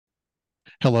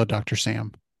Hello, Dr.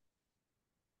 Sam.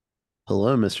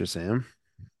 Hello, Mr. Sam.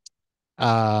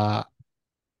 Uh,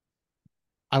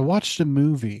 I watched a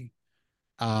movie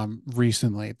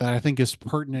recently that I think is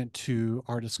pertinent to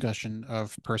our discussion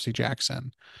of Percy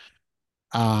Jackson.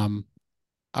 Um,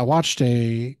 I watched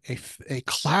a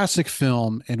classic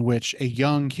film in which a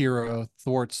young hero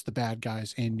thwarts the bad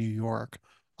guys in New York,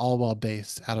 all while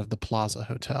based out of the Plaza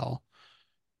Hotel.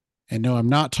 And no, I'm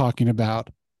not talking about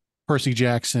Percy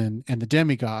Jackson and the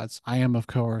demigods. I am, of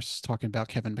course, talking about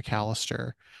Kevin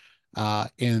McAllister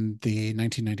in the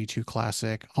 1992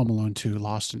 classic Home Alone 2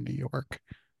 Lost in New York.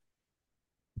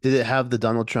 Did it have the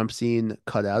Donald Trump scene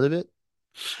cut out of it?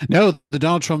 No, the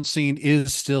Donald Trump scene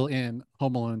is still in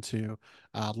Home Alone 2,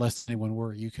 less than anyone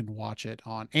worry. You can watch it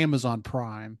on Amazon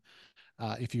Prime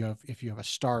if you have a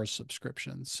Stars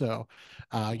subscription. So,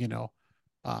 you know,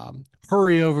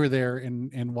 hurry over there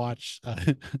and watch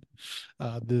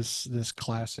this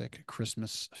classic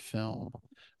Christmas film.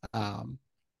 Um,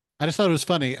 I just thought it was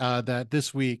funny that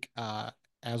this week,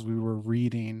 as we were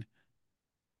reading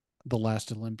The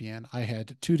Last Olympian, I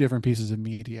had two different pieces of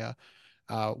media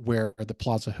where the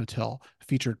Plaza Hotel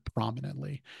featured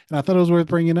prominently, and I thought it was worth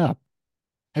bringing up.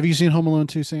 Have you seen Home Alone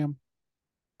 2, Sam?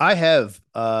 I have.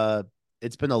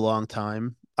 It's been a long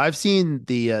time. I've seen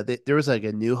there was like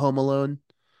a new Home Alone,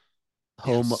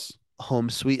 Home Yes. Home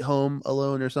Sweet Home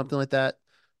Alone or something like that.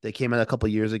 They came out a couple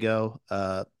years ago.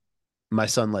 My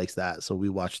son likes that, so we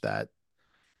watched that.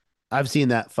 I've seen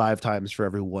that five times for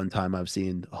every one time I've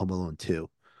seen Home Alone 2.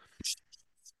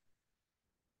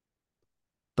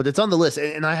 But it's on the list,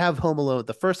 and I have Home Alone,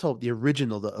 the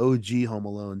original, the OG Home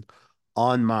Alone,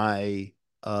 on my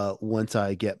once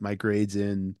I get my grades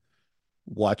in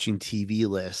watching TV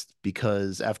list,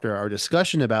 because after our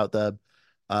discussion about the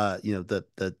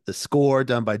score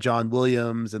done by John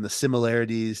Williams and the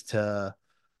similarities to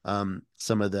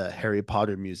some of the Harry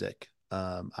Potter music,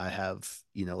 I have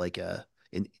like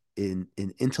an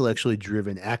intellectually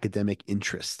driven academic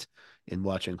interest in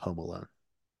watching Home Alone.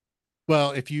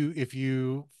 Well, if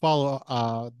you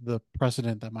follow the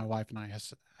precedent that my wife and I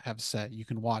have set, you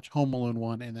can watch Home Alone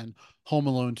 1 and then Home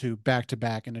Alone 2 back to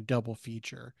back in a double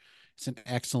feature. It's an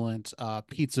excellent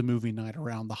pizza movie night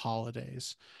around the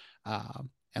holidays.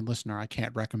 And listener, I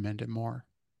can't recommend it more.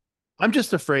 I'm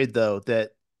just afraid though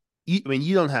that I mean,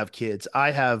 you don't have kids.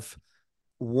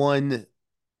 One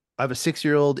I have a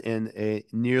 6-year old and a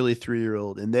nearly 3-year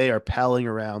old, and they are palling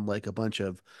around like a bunch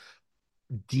of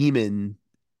demon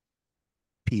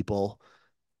people.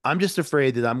 I'm just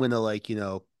afraid that I'm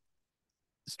gonna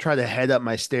try to head up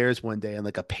my stairs one day and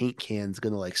like a paint can's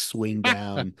gonna like swing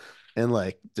down and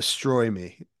like destroy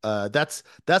me. That's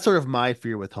sort of my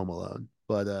fear with Home Alone.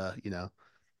 But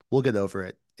we'll get over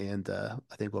it, and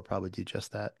I think we'll probably do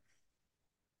just that.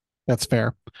 That's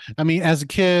fair. I mean, as a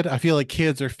kid, I feel like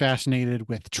kids are fascinated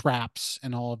with traps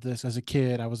and all of this. As a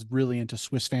kid, I was really into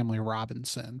Swiss Family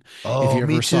Robinson. If Oh, you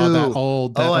me ever saw that too.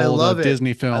 old Oh, that I old love it. Disney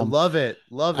I film, love it.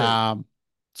 Love it. um,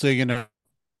 so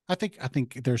I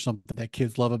think there's something that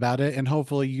kids love about it, and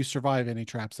hopefully you survive any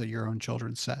traps that your own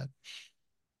children set.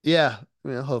 Yeah,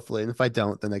 hopefully. And if I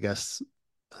don't, then I guess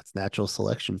that's natural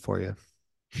selection for you.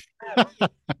 All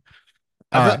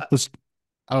I've right, got let's.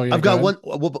 Oh yeah, I've go got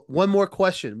ahead. one more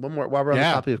question. One more while we're on the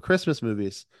Yeah, topic of Christmas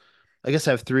movies. I guess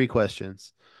I have three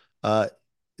questions. Uh,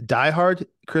 Die Hard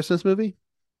Christmas movie?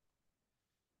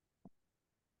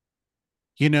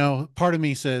 part of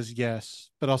me says yes,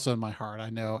 but also in my heart, I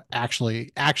know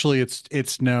actually,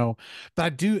 it's no. But I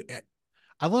do.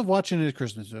 I love watching a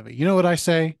Christmas movie. You know what I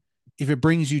say? If it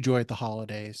brings you joy at the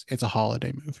holidays, it's a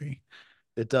holiday movie.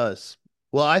 It does.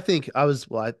 Well, I think I was.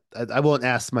 Well, I won't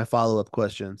ask my follow-up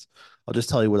questions. I'll just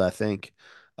tell you what I think.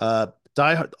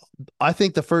 Die Hard. I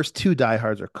think the first two Die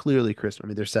Hards are clearly Christmas. I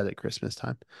mean, they're set at Christmas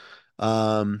time.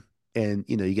 Um, and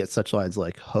you get such lines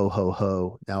like "Ho ho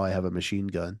ho! Now I have a machine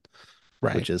gun,"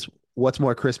 Right. which is what's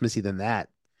more Christmassy than that.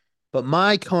 But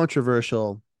my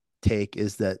controversial take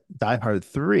is that Die Hard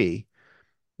 3,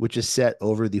 which is set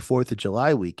over the 4th of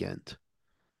July weekend,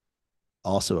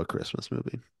 also a Christmas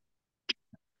movie.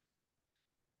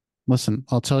 Listen,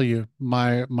 I'll tell you,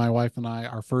 my wife and I,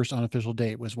 our first unofficial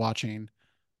date was watching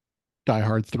Die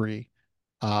Hard 3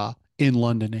 in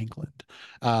London, England.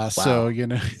 So,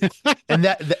 Wow.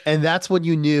 And that's when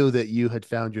you knew that you had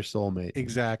found your soulmate.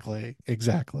 exactly,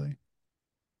 exactly.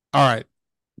 All right.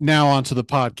 Now on to the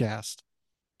podcast.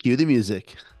 Cue the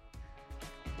music.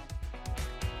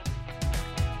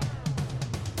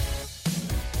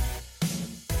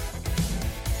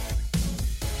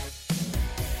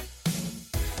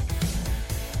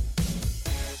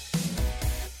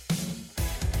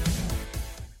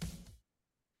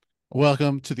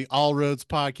 Welcome to the All Roads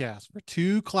podcast, where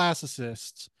two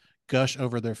classicists gush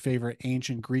over their favorite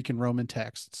ancient Greek and Roman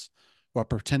texts while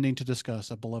pretending to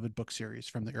discuss a beloved book series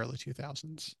from the early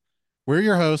 2000s. We're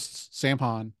your hosts, Sam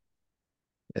Hahn,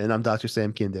 And I'm Dr.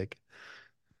 Sam Kindig.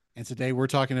 and today we're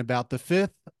talking about the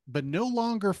fifth, but no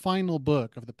longer final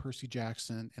book of the Percy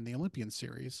Jackson and the Olympian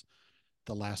series,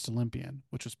 The Last Olympian,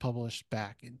 which was published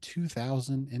back in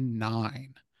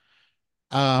 2009.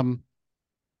 Um,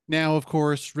 Now, of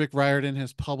course, Rick Riordan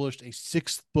has published a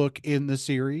sixth book in the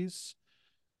series,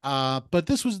 but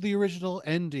this was the original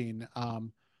ending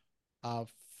uh,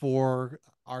 for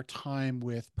our time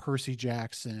with Percy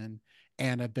Jackson,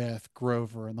 Annabeth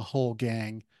Grover, and the whole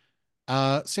gang.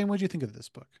 Sam, what do you think of this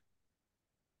book?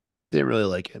 Didn't really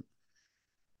like it.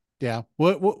 Yeah,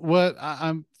 what?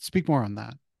 I'm speak more on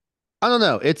that. I don't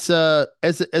know. It's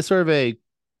as sort of a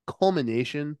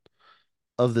culmination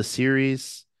of the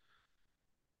series.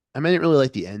 I didn't really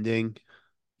like the ending.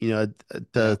 You know, Yeah,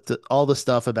 the all the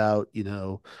stuff about,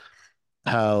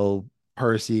 how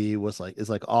Percy is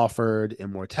like offered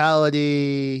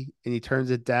immortality and he turns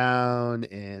it down,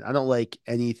 and I don't like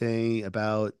anything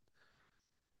about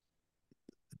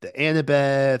the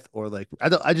Annabeth or like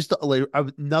I just don't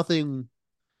like nothing.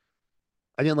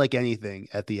 I didn't like anything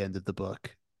at the end of the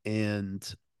book. And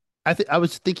I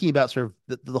was thinking about sort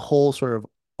of the whole sort of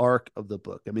arc of the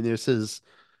book. I mean, this is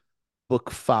book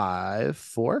five,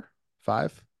 four,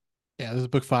 five, yeah, this is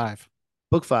book five.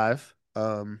 book five.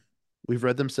 We've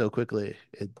read them so quickly.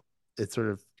 It sort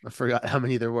of I forgot how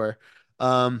many there were.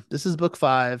 This is book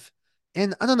five.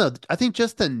 And I don't know. I think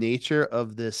just the nature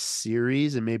of this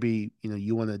series, and maybe,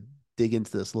 you want to dig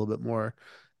into this a little bit more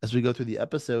as we go through the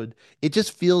episode. It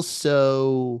just feels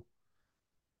so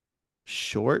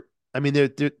short. I mean,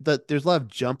 there's a lot of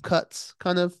jump cuts,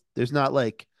 kind of. There's not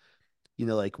like,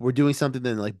 like we're doing something,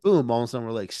 then like boom, all of a sudden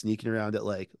we're like sneaking around at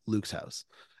like Luke's house.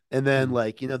 And then Hmm.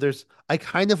 like, I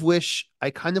kind of wish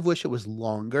it was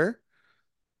longer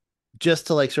just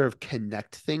to like sort of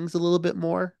connect things a little bit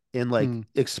more and like Hmm.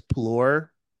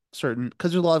 explore certain,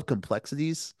 because there's a lot of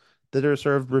complexities that are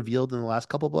sort of revealed in the last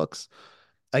couple books.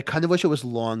 I kind of wish it was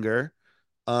longer,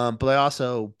 but I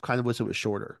also kind of wish it was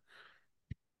shorter,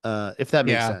 if that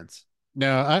makes Yeah, sense.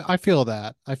 no, I feel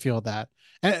that. I feel that.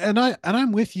 And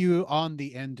I'm with you on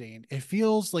the ending. It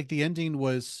feels like the ending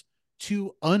was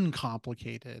too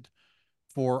uncomplicated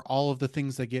for all of the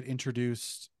things that get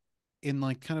introduced in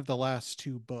like kind of the last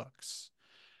two books.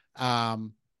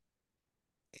 Um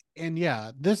and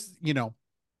yeah, I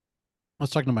was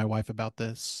talking to my wife about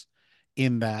this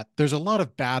in that there's a lot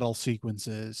of battle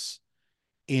sequences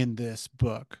in this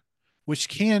book, which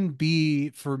can be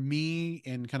for me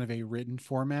in kind of a written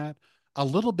format a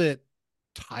little bit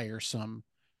tiresome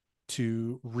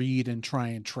to read and try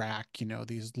and track,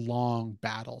 these long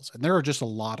battles. And there are just a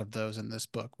lot of those in this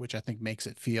book, which I think makes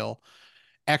it feel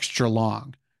extra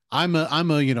long. I'm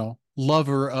a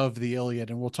lover of the Iliad,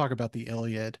 and we'll talk about the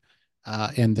Iliad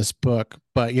in this book.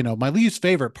 But my least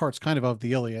favorite parts, kind of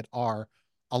the Iliad, are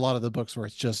a lot of the books where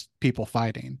it's just people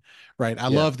fighting, right? I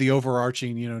Yeah. love the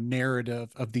overarching narrative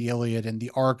of the Iliad and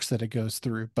the arcs that it goes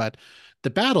through, but the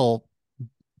battle.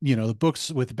 The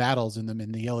books with battles in them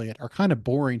in the Iliad are kind of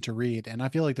boring to read. And I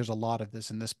feel like there's a lot of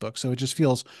this in this book. So it just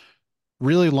feels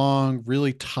really long,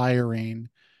 really tiring,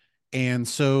 and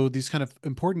so these kind of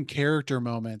important character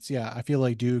moments, yeah, I feel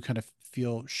like do kind of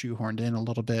feel shoehorned in a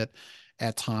little bit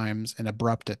at times and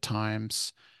abrupt at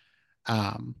times.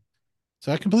 Um,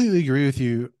 so I completely agree with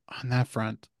you on that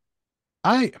front.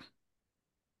 I,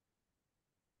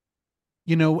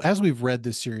 as we've read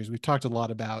this series, we've talked a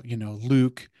lot about,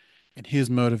 Luke and his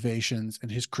motivations and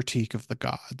his critique of the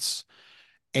gods.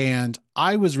 And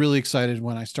I was really excited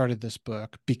when I started this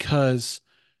book because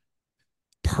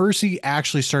Percy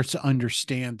actually starts to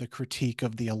understand the critique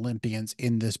of the Olympians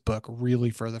in this book really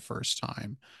for the first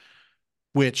time,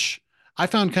 which I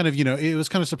found kind of, it was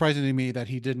kind of surprising to me that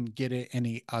he didn't get it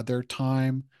any other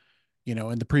time. In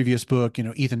the previous book,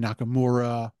 Ethan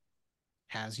Nakamura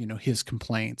has, his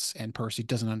complaints and Percy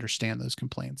doesn't understand those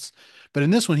complaints. But in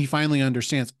this one, he finally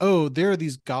understands, oh, there are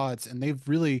these gods and they've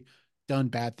really done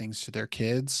bad things to their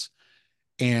kids.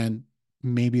 And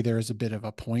maybe there is a bit of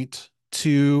a point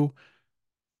to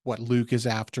what Luke is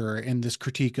after in this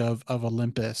critique of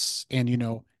Olympus. And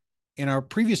in our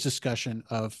previous discussion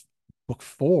of book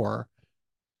four,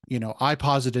 I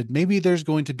posited maybe there's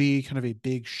going to be kind of a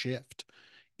big shift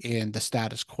in the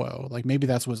status quo. Like maybe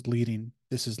that's what's leading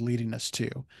this is leading us to.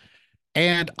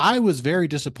 And I was very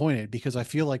disappointed because I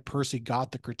feel like Percy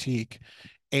got the critique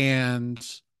and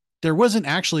there wasn't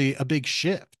actually a big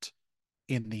shift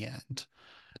in the end.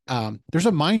 There's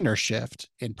a minor shift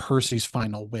in Percy's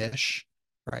final wish,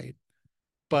 right?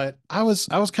 but I was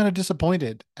kind of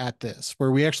disappointed at this,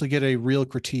 where we actually get a real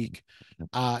critique,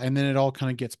 and then it all kind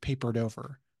of gets papered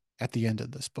over at the end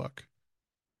of this book.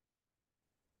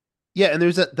 Yeah, and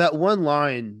there's that one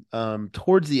line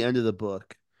towards the end of the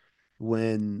book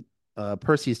when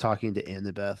Percy's talking to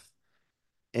Annabeth,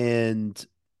 and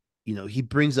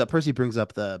Percy brings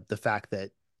up the fact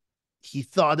that he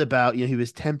thought about, he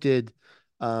was tempted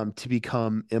to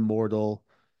become immortal.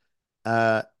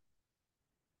 Uh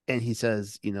and he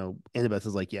says, Annabeth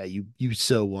is like, yeah, you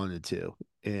so wanted to.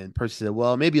 And Percy said,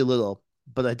 well, maybe a little,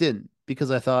 but I didn't, because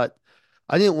I thought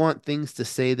I didn't want things to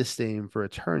stay the same for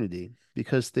eternity,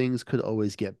 because things could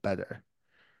always get better.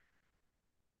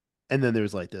 And then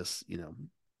there's like this,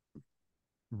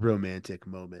 romantic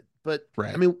moment. But I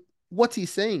Right. mean, what's he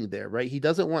saying there, right? He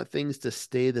doesn't want things to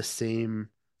stay the same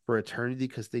for eternity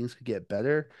because things could get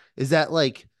better. Is that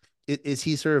like, is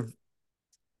he sort of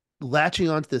latching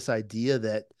onto this idea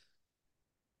that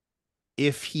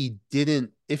if he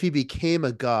became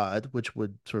a god, which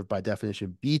would sort of by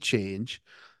definition be change,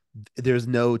 there's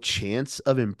no chance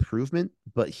of improvement,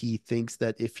 but he thinks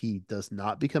that if he does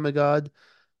not become a god,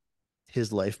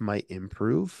 his life might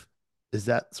improve? Is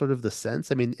that sort of the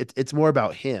sense? I mean, it's more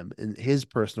about him and his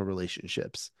personal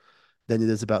relationships than it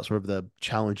is about sort of the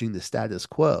challenging the status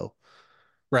quo.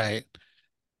 Right.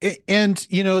 And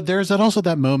there's also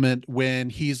that moment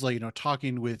when he's like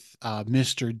talking with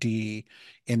Mr. D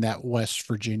in that West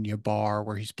Virginia bar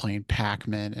where he's playing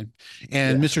Pac-Man, and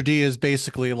Yeah, Mr. D is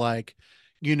basically like,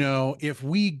 if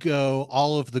we go,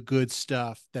 all of the good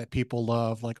stuff that people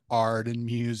love, like art and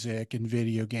music and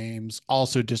video games,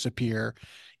 also disappear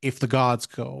if the gods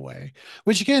go away.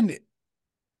 Which again,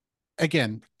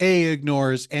 A,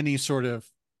 ignores any sort of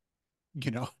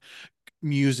you know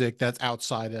music that's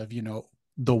outside of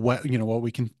the what what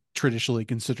we can traditionally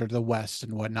consider the West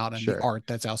and whatnot, and the sure. art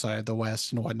that's outside of the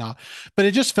West and whatnot. But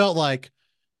it felt like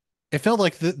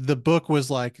the book was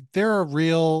like, there are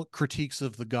real critiques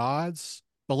of the gods,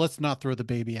 but let's not throw the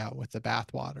baby out with the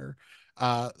bathwater,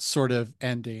 sort of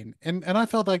ending. And I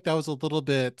felt like that was a little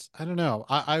bit, I don't know,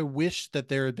 I wish that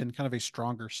there had been kind of a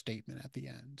stronger statement at the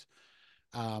end,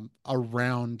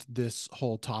 around this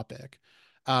whole topic.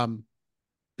 um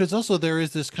because also there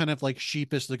is this kind of like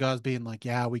sheepish, the gods being like,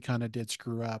 yeah, we kind of did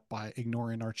screw up by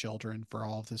ignoring our children for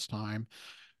all of this time.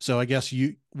 So I guess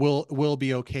you will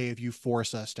be okay if you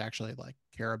force us to actually like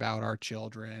care about our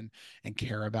children and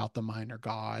care about the minor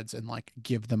gods and like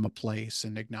give them a place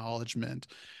and acknowledgement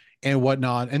and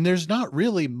whatnot. And there's not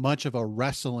really much of a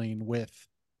wrestling with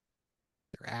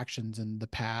their actions in the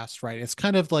past, right? It's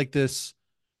kind of like this,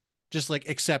 just like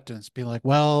acceptance, be like,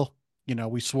 well,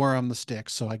 we swore on the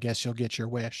sticks, so I guess you'll get your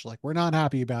wish. Like, we're not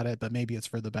happy about it, but maybe it's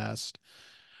for the best.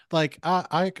 Like,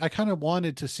 I kind of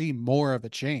wanted to see more of a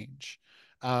change,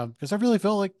 because I really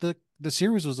felt like the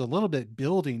series was a little bit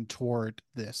building toward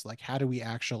this. Like, how do we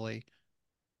actually,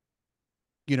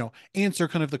 answer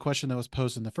kind of the question that was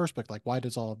posed in the first book? Like, why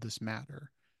does all of this matter?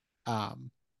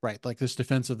 um right, like this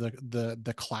defense of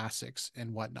the classics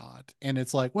and whatnot, and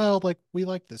it's like, well, like we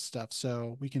like this stuff,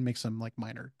 so we can make some like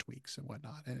minor tweaks and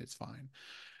whatnot, and it's fine.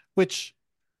 Which,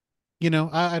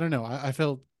 I don't know, I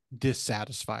felt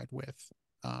dissatisfied with,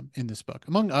 in this book,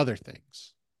 among other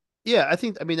things. Yeah, I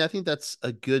think that's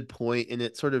a good point, and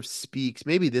it sort of speaks.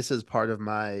 Maybe this is part of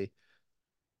my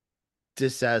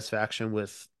dissatisfaction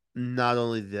with not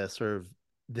only the sort of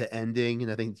the ending,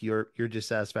 and I think your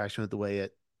dissatisfaction with the way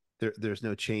there's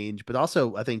no change, but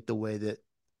also I think the way that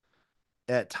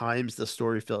at times the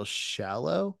story feels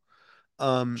shallow.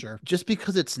 Sure. Just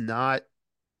because it's not,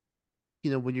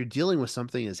 when you're dealing with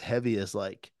something as heavy as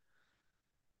like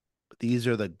these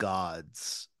are the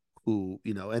gods who,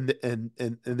 and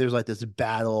there's like this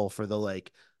battle for the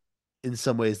like in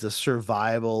some ways the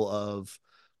survival of,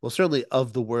 well, certainly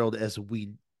of the world as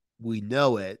we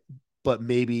know it, but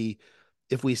maybe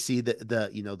if we see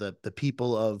the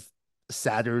people of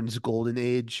Saturn's golden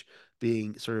age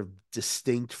being sort of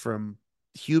distinct from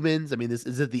humans. I mean, this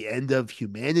is at the end of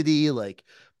humanity. Like,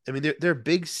 I mean, there are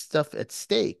big stuff at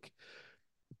stake,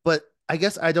 but I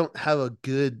guess I don't have a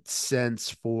good sense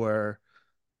for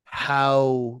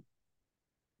how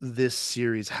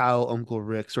how Uncle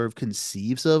Rick sort of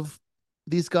conceives of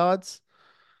these gods.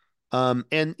 And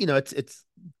it's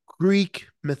Greek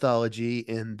mythology,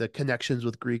 and the connections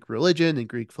with Greek religion and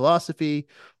Greek philosophy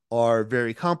are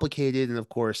very complicated. And of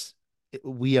course,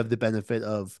 we have the benefit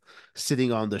of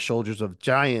sitting on the shoulders of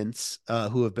giants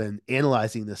who have been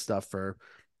analyzing this stuff for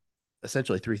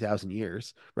essentially 3,000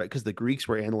 years, right? Because the Greeks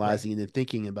were Right. analyzing and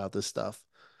thinking about this stuff.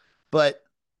 But,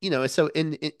 so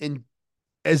in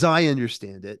as I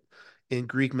understand it, in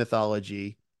Greek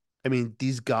mythology, I mean,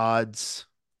 these gods.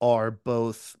 are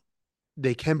both,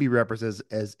 they can be represented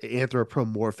as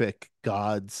anthropomorphic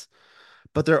gods,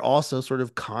 but they're also sort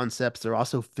of concepts. They're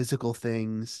also physical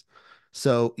things.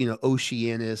 So,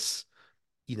 Oceanus,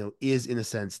 is in a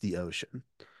sense the ocean.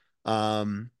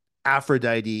 Um,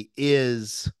 Aphrodite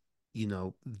is,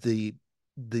 the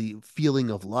feeling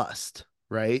of lust,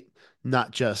 right?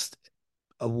 Not just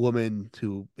a woman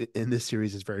who in this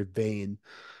series is very vain,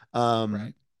 um,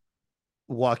 Right.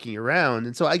 walking around.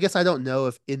 And so I guess I don't know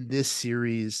if in this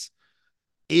series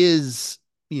is,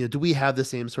 do we have the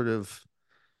same sort of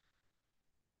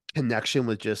connection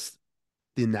with just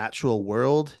the natural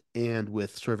world and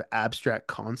with sort of abstract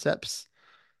concepts,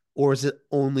 or is it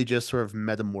only just sort of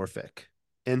metamorphic?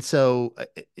 And so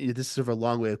this is sort of a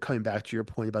long way of coming back to your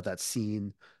point about that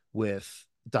scene with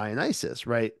Dionysus,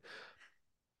 right?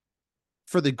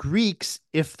 For the Greeks,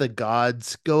 if the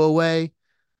gods go away,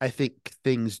 I think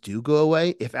things do go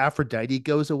away. If Aphrodite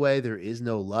goes away, there is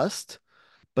no lust,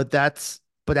 but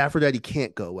Aphrodite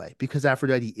can't go away because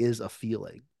Aphrodite is a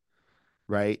feeling,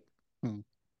 right? Hmm.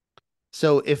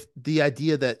 So if the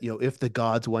idea that, if the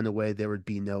gods went away, there would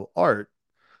be no art.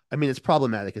 I mean, it's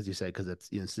problematic, as you said, because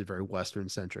it's a very Western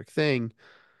centric thing,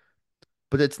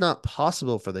 but it's not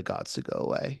possible for the gods to go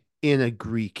away in a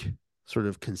Greek sort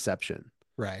of conception.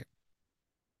 Right.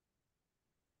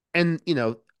 And,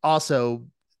 also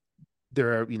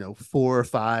there are, four or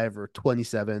five or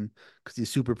 27, because he's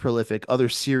super prolific, other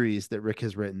series that Rick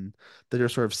has written that are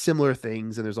sort of similar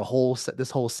things. And there's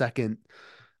this whole second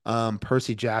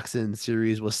Percy Jackson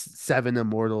series with seven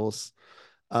immortals.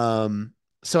 Um,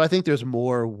 so I think there's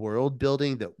more world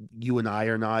building that you and I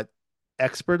are not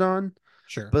expert on,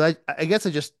 Sure. but I guess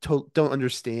I just don't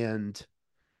understand.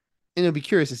 And I'd be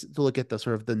curious to look at the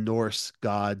sort of the Norse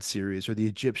god series or the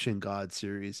Egyptian god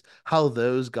series, how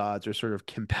those gods are sort of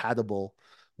compatible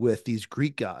with these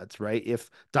Greek gods, right? If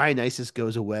Dionysus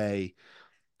goes away,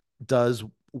 does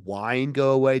wine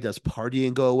go away? Does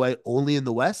partying go away only in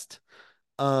the West?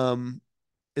 Um,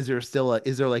 is there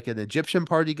like an Egyptian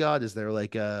party god? Is there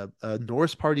like a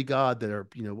Norse party god that are,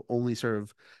 only sort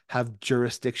of have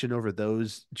jurisdiction over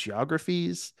those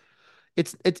geographies?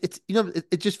 It's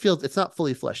it just feels it's not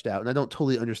fully fleshed out, and I don't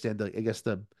totally understand the, I guess,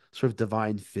 the sort of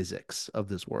divine physics of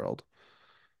this world.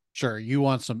 Sure. You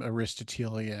want some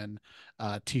Aristotelian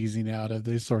teasing out of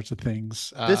these sorts of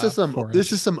things for This is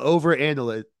us. some over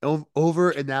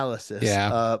analysis.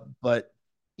 Yeah. But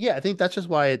yeah, I think that's just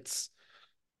why it's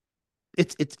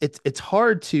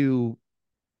hard to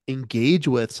engage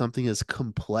with something as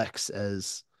complex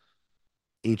as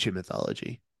ancient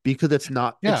mythology, because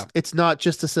Yeah. it's not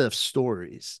just a set of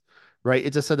stories, right?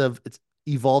 It's a set of, it's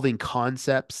evolving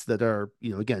concepts that are,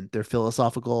 again, they're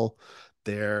philosophical,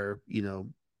 they're,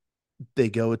 they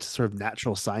go into sort of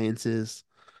natural sciences,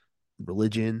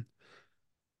 religion.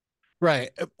 Right.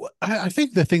 I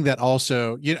think the thing that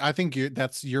also, I think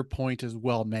that's your point is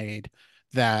well made,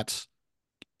 that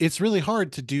it's really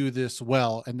hard to do this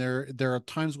well. And there are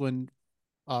times when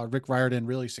Rick Riordan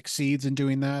really succeeds in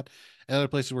doing that, and other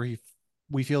places where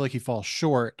we feel like he falls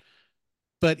short.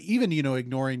 But even,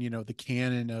 ignoring, the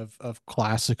canon of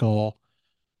classical,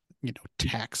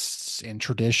 texts and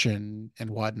tradition and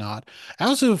whatnot, I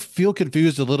also feel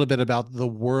confused a little bit about the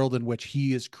world in which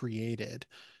he is created.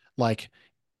 Like,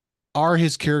 are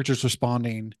his characters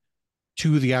responding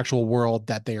to the actual world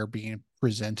that they are being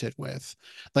presented with?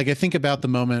 Like, I think about the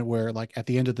moment where, like, at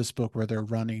the end of this book, where they're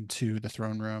running to the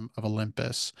throne room of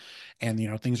Olympus, and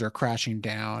things are crashing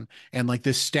down, and like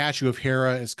this statue of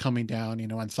Hera is coming down,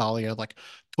 and Thalia like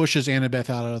pushes Annabeth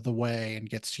out of the way and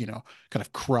gets, kind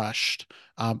of crushed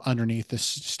underneath this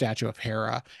statue of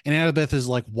Hera. And Annabeth is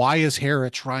like, why is Hera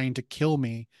trying to kill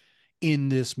me in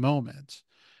this moment?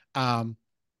 Um,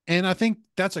 and I think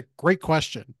that's a great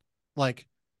question. Like,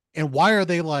 and why are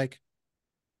they like,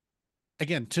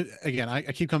 again, I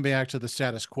keep coming back to the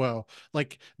status quo.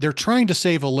 Like, they're trying to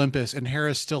save Olympus, and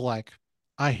Hera's still like,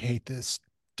 I hate this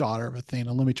daughter of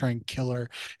Athena. Let me try and kill her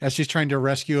as she's trying to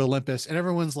rescue Olympus. And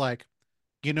everyone's like,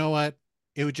 you know what?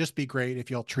 It would just be great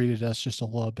if y'all treated us just a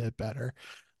little bit better.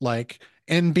 Like,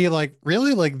 and be like,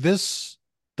 really? Like this,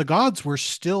 the gods were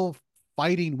still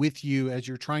fighting with you as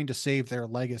you're trying to save their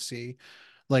legacy.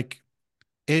 Like,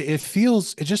 it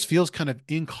just feels kind of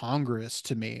incongruous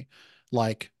to me.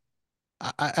 Like,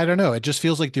 I don't know. It just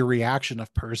feels like the reaction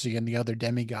of Percy and the other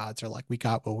demigods are like, we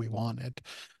got what we wanted.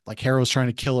 Like, Hera's trying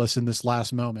to kill us in this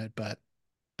last moment, but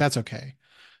that's okay.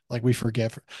 Like, we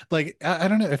forgive her. Like, I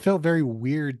don't know. It felt very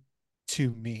weird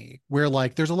to me, where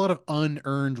like there's a lot of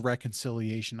unearned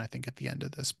reconciliation, I think, at the end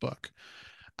of this book.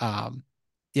 Um,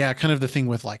 yeah, kind of the thing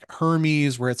with like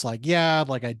Hermes, where it's like, yeah,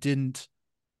 like I didn't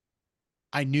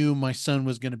I knew my son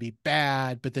was going to be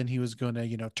bad, but then he was going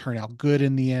to, turn out good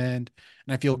in the end.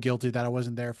 And I feel guilty that I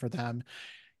wasn't there for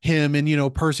him.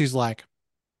 And, Percy's like,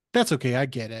 that's okay. I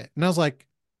get it. And I was like,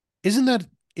 isn't that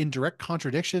in direct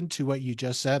contradiction to what you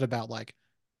just said about like,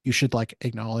 you should like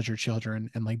acknowledge your children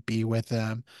and like be with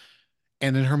them?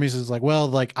 And then Hermes is like, well,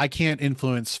 like I can't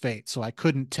influence fate. So I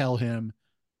couldn't tell him,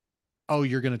 oh,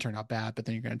 you're going to turn out bad, but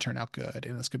then you're going to turn out good.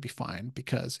 And it's going to be fine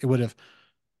because it wouldn't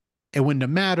have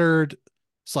mattered.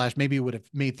 Slash, maybe it would have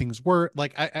made things worse.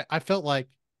 Like I felt like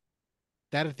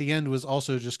that at the end was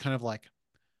also just kind of like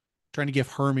trying to give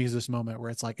Hermes this moment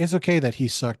where it's like, it's okay that he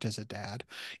sucked as a dad.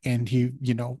 And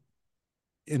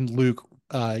and Luke,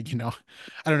 I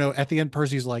don't know. At the end,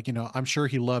 Percy's like, I'm sure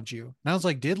he loved you. And I was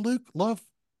like, did Luke love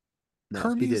No,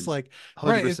 he Hermes? didn't. Like,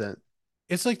 right. 100%.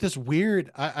 It's like this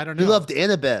weird, I don't He know. loved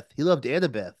Annabeth. He loved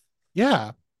Annabeth.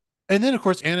 Yeah. And then, of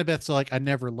course, Annabeth's like, I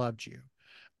never loved you.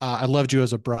 I loved you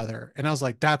as a brother. And I was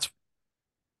like, that's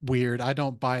weird. I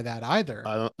don't buy that either.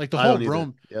 Like I don't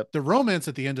either. Yep. the romance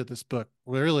at the end of this book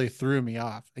really threw me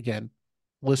off. Again,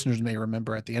 listeners may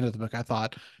remember at the end of the book, I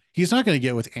thought he's not going to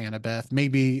get with Annabeth.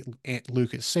 Maybe Aunt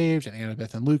Luke is saved and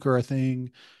Annabeth and Luke are a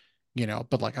thing,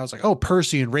 but like I was like, oh,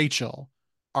 Percy and Rachel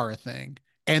are a thing.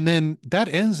 And then that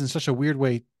ends in such a weird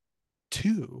way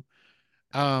too.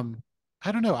 Um,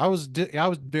 I don't know. I was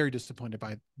very disappointed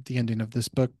by the ending of this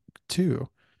book too.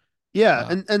 Yeah,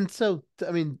 Uh, and so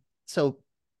I mean, so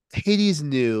Hades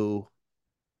knew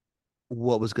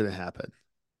what was going to happen,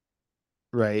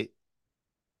 right?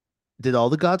 Did all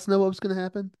the gods know what was going to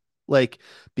happen? Like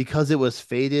because it was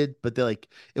fated, but they like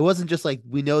it wasn't just like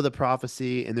we know the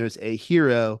prophecy and there's a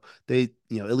hero. They,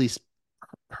 at least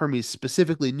Hermes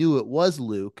specifically knew it was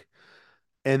Luke,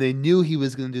 and they knew he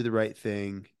was going to do the right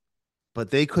thing,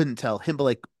 but they couldn't tell him. But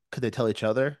like, could they tell each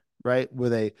other? Right?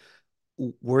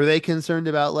 Were they concerned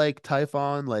about like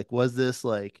Typhon? Like, was this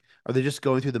like, are they just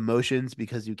going through the motions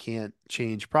because you can't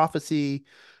change prophecy?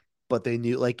 But they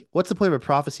knew, like, what's the point of a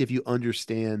prophecy if you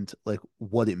understand like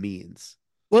what it means?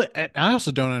 Well, I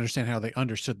also don't understand how they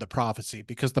understood the prophecy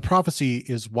because the prophecy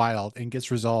is wild and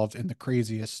gets resolved in the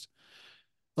craziest.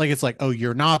 Like it's like, oh,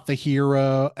 you're not the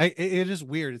hero. It is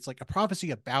weird. It's like a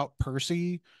prophecy about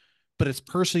Percy, but it's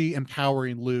Percy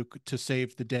empowering Luke to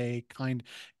save the day.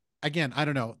 Again, I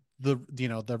don't know.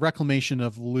 The reclamation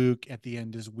of Luke at the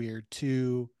end is weird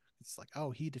too. It's like,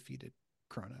 oh, he defeated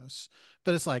Kronos,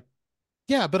 but it's like,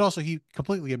 yeah, but also he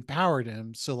completely empowered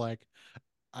him. So like,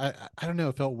 I don't know.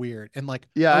 It felt weird and like,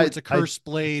 Yeah, oh, it's a I cursed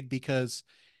blade because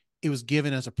it was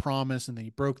given as a promise and then he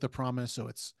broke the promise. So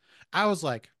it's, I was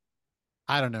like,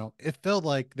 I don't know. It felt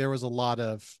like there was a lot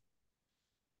of,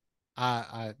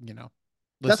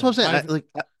 that's what I'm listen, saying.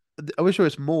 I wish there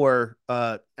was more.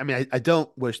 I mean, I don't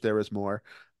wish there was more.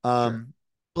 sure,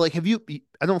 But like,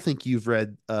 I don't think you've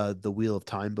read the Wheel of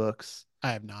Time books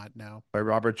I have not. No, by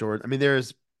Robert Jordan. I mean, there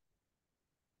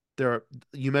are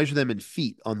you measure them in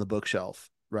feet on the bookshelf,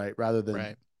 right? Rather than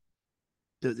right.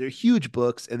 they're huge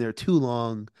books and they're too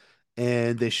long,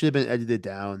 and they should have been edited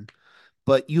down.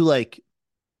 But you like,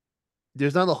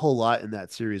 there's not a whole lot in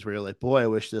that series where you're like, boy, I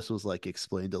wish this was like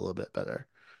explained a little bit better.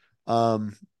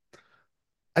 Um,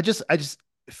 I just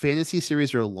fantasy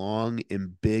series are long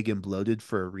and big and bloated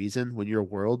for a reason when you're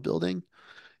world building.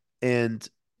 And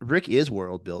Rick is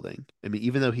world building. I mean,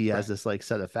 even though he has Right. this like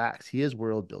set of facts, he is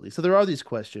world building. So there are these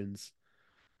questions.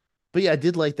 But yeah, I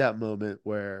did like that moment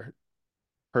where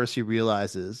Percy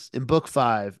realizes in book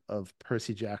 5 of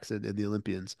Percy Jackson and the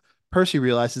Olympians, Percy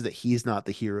realizes that he's not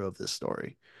the hero of this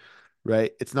story,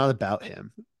 right? It's not about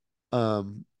him.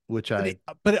 Which But I it,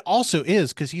 but it also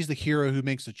is because he's the hero who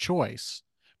makes a choice,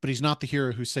 but he's not the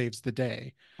hero who saves the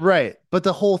day. Right. But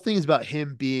the whole thing is about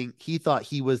him being he thought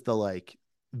he was the like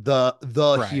the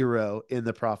Right. hero in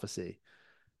the prophecy.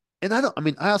 And I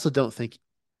mean, I also don't think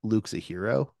Luke's a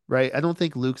hero, right? I don't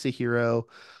think Luke's a hero.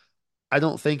 I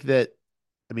don't think that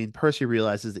I mean Percy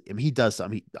realizes that I mean he does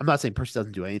something. I'm not saying Percy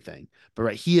doesn't do anything, but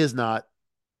right, he is not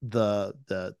the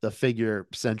figure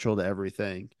central to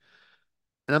everything.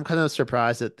 And I'm kind of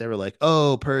surprised that they were like,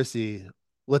 "Oh, Percy,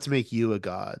 let's make you a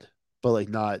god." But like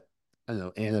not I don't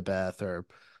know, Annabeth or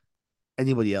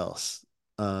anybody else.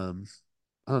 Um,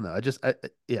 I don't know.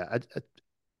 Yeah,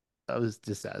 I was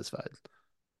dissatisfied.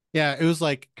 Yeah, it was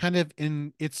like kind of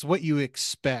it's what you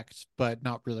expect, but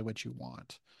not really what you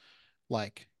want.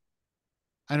 Like,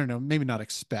 I don't know, maybe not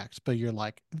expect, but you're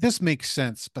like, this makes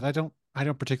sense, but I don't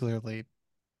particularly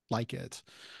like it.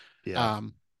 Yeah,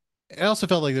 Um, it also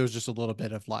felt like there was just a little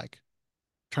bit of like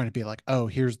trying to be like, oh,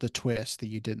 here's the twist that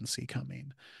you didn't see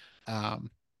coming.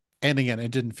 Um, and again,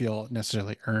 it didn't feel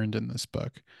necessarily earned in this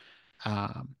book.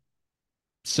 Um,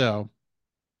 so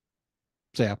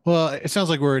So yeah, well, it sounds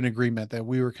like we're in agreement that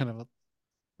we were kind of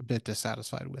a bit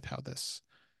dissatisfied with how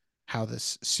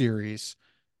this series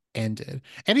ended.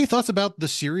 Any thoughts about the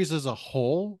series as a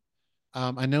whole?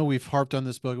 I know we've harped on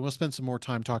this book, and we'll spend some more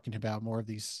time talking about more of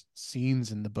these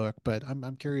scenes in the book. But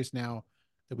I'm curious now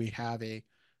that we have a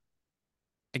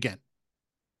again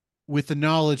with the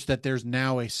knowledge that there's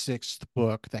now a sixth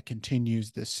book that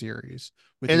continues this series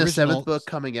with the And a seventh original. book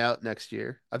coming out next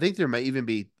year. I think there might even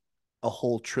be a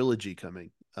whole trilogy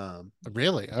coming.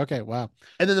 Really? Okay, wow.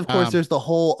 And then of course Um, there's the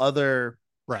whole other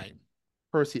right.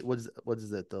 Percy. What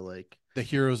is it? The like The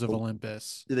Heroes of the,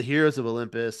 Olympus. the Heroes of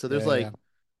Olympus. So there's Yeah, yeah. like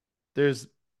there's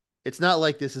it's not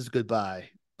like this is goodbye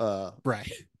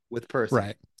Right. with Percy.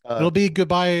 Right. Uh It'll be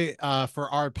goodbye for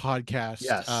our podcast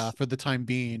yes. for the time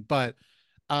being. But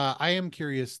I am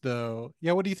curious though.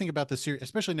 Yeah, what do you think about the series,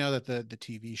 especially now that the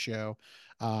TV show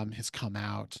has come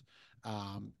out,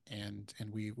 and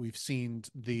we've seen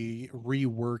the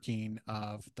reworking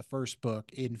of the first book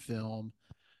in film.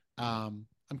 I'm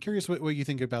curious what you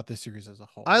think about this series as a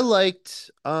I whole.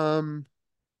 liked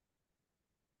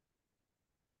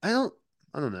I don't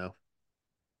I don't know.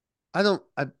 I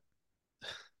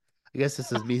guess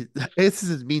this is me I guess this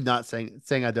is me not saying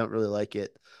I don't really like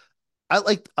it. I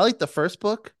like the first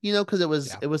book, because it was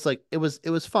Yeah. it was like it was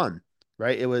fun,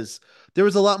 right? There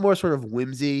was a lot more sort of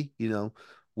whimsy.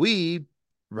 We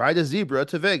ride a zebra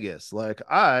to Vegas. Like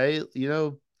I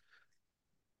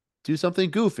do something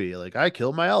goofy. Like I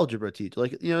kill my algebra teacher.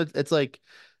 Like it's like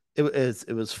it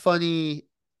was funny.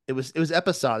 It was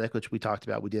episodic, which we talked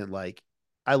about. We didn't like.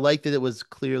 I liked that it was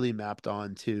clearly mapped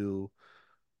on to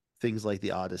things like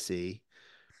the Odyssey.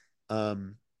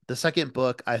 Um, the second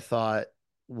book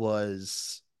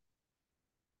was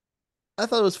I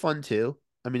thought it was fun too.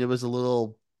 I mean, it felt a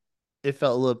little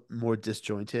more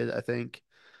disjointed, I think,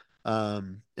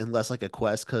 and less like a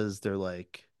quest because they're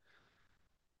like,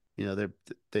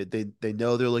 they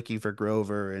know they're looking for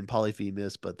Grover and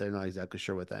Polyphemus, but they're not exactly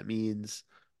sure what that means.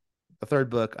 The third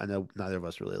book, I know neither of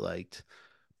us really liked.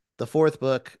 The fourth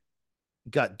book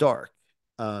got dark.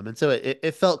 And so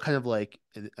it felt kind of like,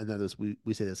 and I know this, we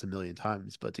say this a million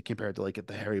times, but to compare it to like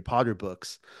the Harry Potter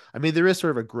books, I mean, there is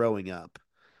sort of a growing up.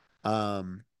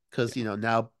 Because Yeah.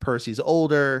 now Percy's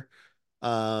older,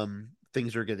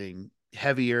 things are getting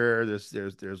heavier.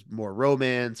 There's more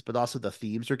romance, but also the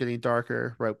themes are getting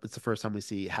darker, right? It's the first time we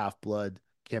see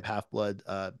Camp Half Blood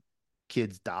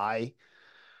kids die.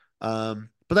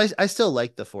 But I still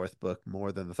like the fourth book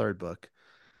more than the third book.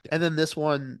 Yeah. And then this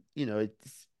one,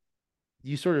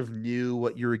 you sort of knew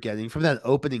what you were getting from that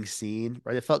opening scene,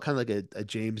 right? It felt kind of like a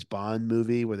James Bond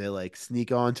movie where they like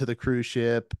sneak onto the cruise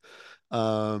ship.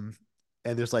 Um,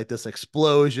 and there's like this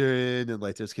explosion and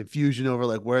like there's confusion over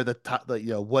like where the top, like,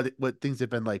 what things have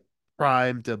been like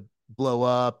primed to blow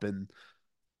up. And,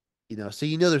 so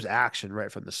there's action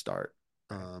right from the start.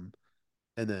 Right. Um,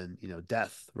 and then,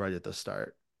 death right at the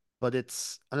start. But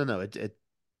I don't know,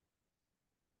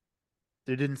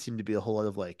 there didn't seem to be a whole lot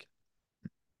of like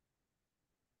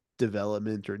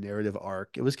development or narrative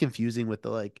arc. It was confusing with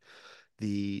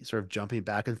the sort of jumping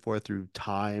back and forth through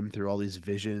time, through all these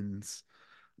visions.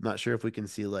 I'm not sure if we can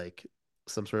see like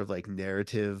some sort of like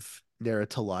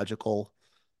narratological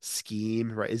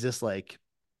scheme, right? Is this like,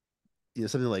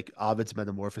 something like Ovid's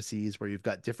Metamorphoses where you've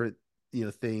got different,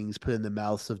 things put in the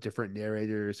mouths of different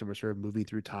narrators and we're sort of moving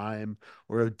through time,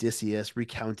 or Odysseus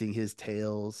recounting his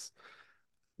tales.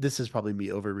 This is probably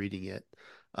me overreading it.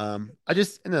 I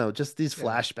just just these Yeah.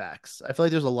 flashbacks. I feel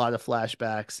like there's a lot of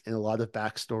flashbacks and a lot of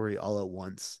backstory all at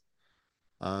once.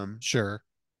 Um, Sure.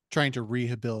 Trying to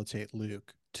rehabilitate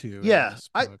Luke too in yeah, this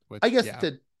I book, I which guess yeah.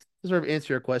 to sort of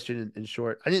answer your question in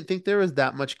short, I didn't think there was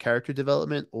that much character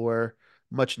development or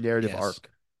much narrative Yes. arc.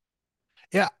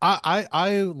 Yeah,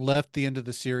 I left the end of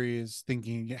the series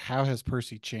thinking, how has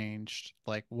Percy changed?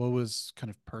 Like, what was kind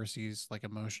of Percy's like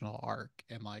emotional arc?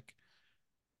 And like,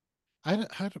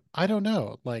 I don't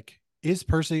know. Like, is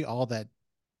Percy all that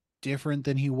different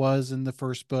than he was in the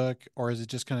first book, or is it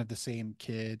just kind of the same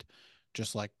kid,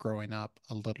 just like growing up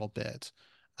a little bit,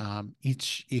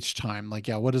 each time? Like,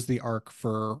 yeah, what is the arc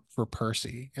for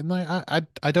Percy? And like,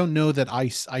 I don't know that I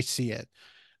see it.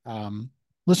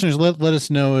 Listeners, let us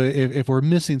know if we're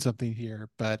missing something here,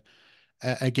 but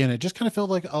again, it just kind of felt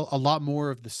like a lot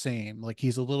more of the same. Like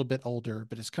he's a little bit older,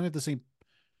 but it's kind of the same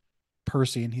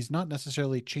Percy, and he's not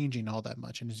necessarily changing all that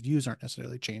much, and his views aren't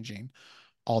necessarily changing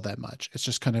all that much. It's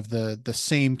just kind of the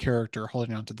same character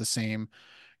holding on to the same,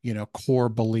 core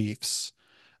beliefs.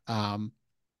 Um,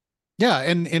 yeah,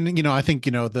 and I think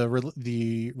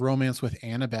the romance with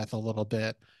Annabeth a little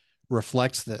bit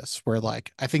reflects this, where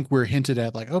like I think we're hinted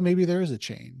at like, oh, maybe there is a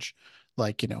change.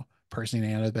 Like, Percy and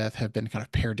Annabeth have been kind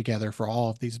of paired together for all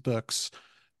of these books,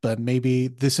 but maybe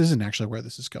this isn't actually where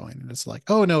this is going. And it's like,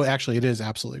 oh no, actually it is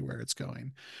absolutely where it's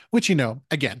going. Which,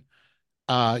 again,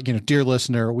 dear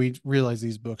listener, we realize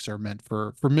these books are meant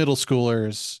for middle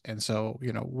schoolers, and so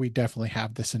we definitely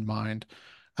have this in mind.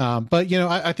 But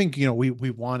I think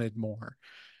we wanted more,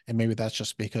 and maybe that's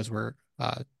just because we're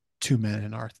two men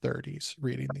in our 30s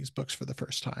reading these books for the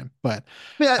first time. But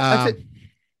I mean, I think um,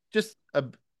 just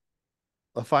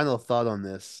a final thought on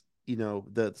this,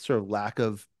 the sort of lack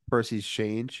of Percy's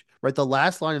change, right? The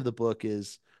last line of the book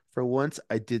is, "For once,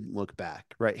 I didn't look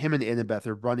back," right? Him and Annabeth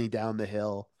are running down the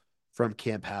hill from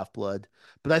Camp Half-Blood.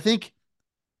 But I think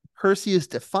Percy is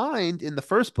defined in the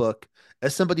first book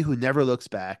as somebody who never looks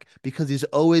back because he's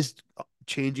always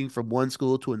changing from one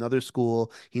school to another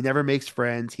school. He never makes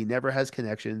friends. He never has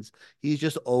connections. He's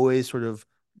just always sort of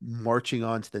marching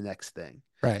on to the next thing.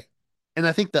 right, And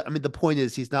I think that, I mean, the point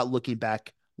is he's not looking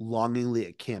back longingly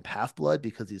at Camp Half-Blood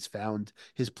because he's found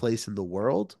his place in the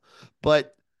world.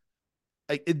 But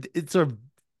it's sort of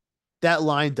that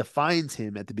line defines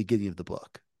him at the beginning of the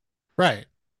book. right.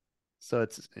 So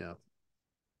it's, Yeah,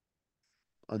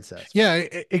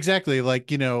 unsatisfying. exactly. Like,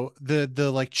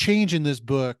 the like change in this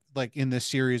book, like in this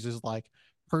series, is like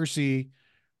Percy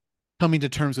coming to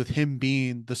terms with him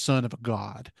being the son of a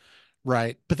god,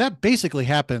 right? But that basically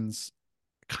happens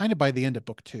kind of by the end of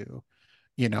book two.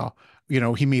 you know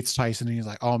he meets Tyson and he's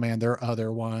like, oh man, there are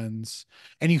other ones.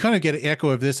 And you kind of get an echo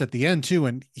of this at the end too,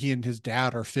 when he and his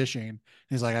dad are fishing.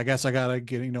 He's like, I guess I gotta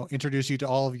get introduce you to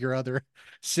all of your other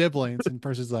siblings. And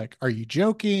Percy's like, are you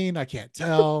joking? I can't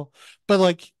tell. But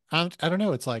like, I don't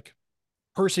know, it's like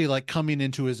Percy like coming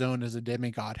into his own as a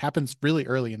demigod happens really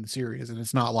early in the series, and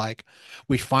it's not like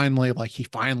he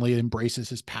finally embraces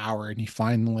his power and he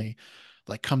finally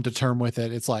like come to term with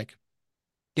it. It's like,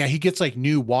 yeah, he gets like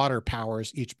new water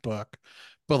powers each book,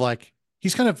 but like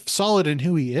he's kind of solid in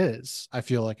who he is, I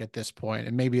feel like at this point.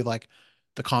 And maybe like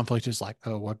the conflict is like,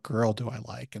 oh, what girl do I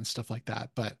like and stuff like that.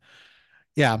 But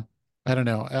yeah, I don't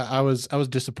know. I was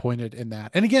disappointed in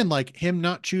that. And again, like him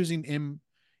not choosing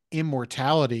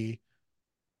immortality,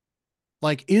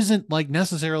 like isn't like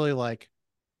necessarily like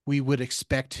we would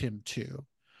expect him to.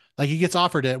 Like he gets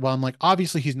offered it. Well, I'm like,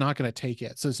 obviously he's not going to take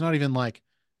it. So it's not even like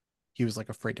he was like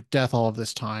afraid of death all of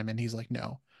this time, and he's like,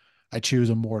 no, I choose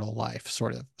a mortal life,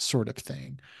 sort of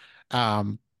thing.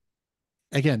 um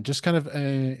Again, just kind of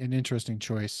an interesting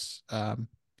choice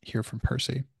here from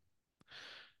Percy.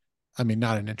 I mean,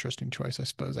 not an interesting choice, I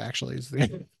suppose, actually, is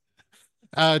the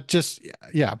just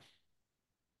yeah.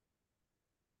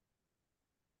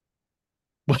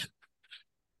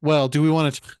 Well, do we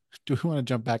want to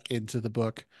jump back into the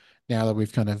book now that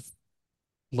we've kind of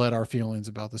let our feelings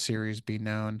about the series be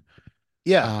known?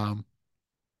 Yeah. um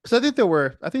So I think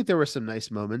there were some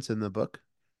nice moments in the book.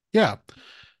 yeah.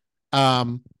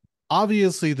 um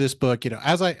Obviously this book,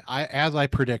 as I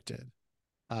predicted,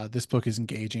 this book is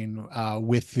engaging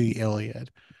with the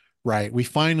Iliad, right? We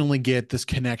finally get this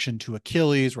connection to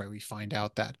Achilles, right? We find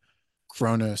out that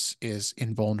Kronos is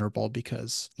invulnerable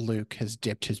because Luke has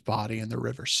dipped his body in the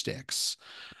river Styx.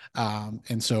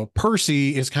 And so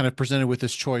Percy is kind of presented with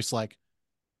this choice, like,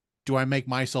 do I make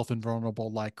myself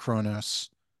invulnerable like Kronos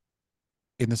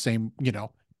in the same,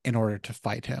 in order to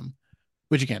fight him?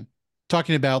 Which again,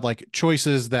 talking about like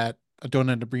choices that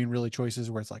don't end up being really choices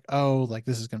where it's like, oh, like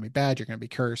this is going to be bad, you're going to be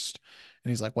cursed.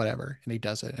 And he's like, whatever. And he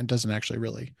does it and doesn't actually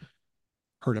really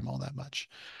hurt him all that much.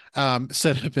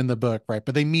 Set up in the book, right?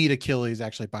 But they meet Achilles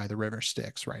actually by the river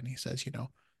Styx, right? And he says,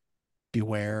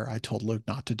 beware, I told Luke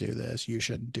not to do this. You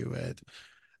shouldn't do it.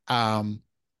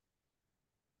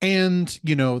 And,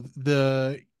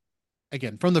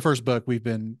 again, from the first book, we've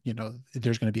been,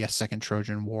 there's going to be a second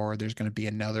Trojan War. There's going to be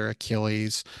another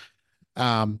Achilles.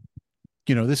 Um,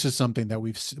 this is something that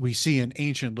we see in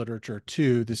ancient literature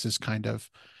too. This is kind of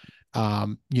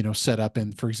set up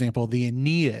in, for example, the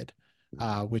Aeneid,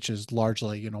 which is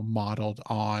largely modeled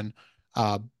on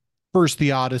uh, first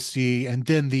the Odyssey and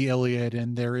then the Iliad,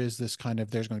 and there is this kind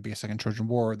of there's going to be a second Trojan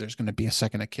War, there's going to be a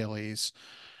second Achilles.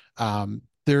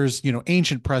 There's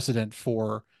ancient precedent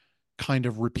for kind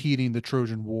of repeating the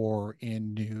Trojan War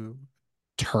in new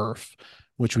turf,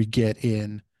 which we get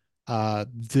in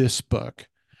this book.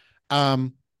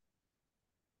 Um,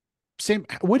 Sam,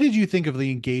 what did you think of the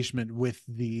engagement with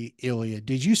the Iliad?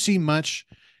 Did you see much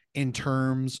in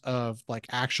terms of like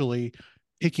actually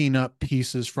picking up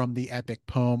pieces from the epic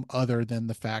poem other than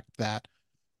the fact that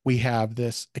we have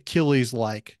this Achilles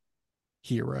like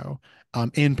hero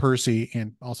in Percy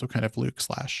and also kind of Luke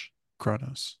slash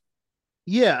Kronos?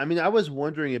 Yeah, I mean, I was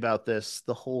wondering about this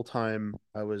the whole time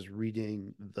I was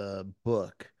reading the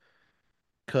book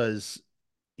because,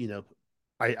 you know,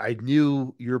 I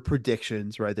knew your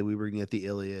predictions, right, that we were gonna get the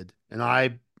Iliad, and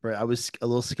I was a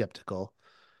little skeptical.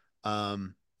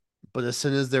 Um, but as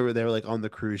soon as they were like on the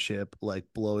cruise ship, like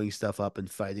blowing stuff up and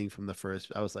fighting from the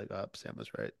first, I was like, oh, Sam was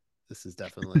right. This is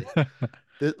definitely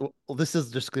this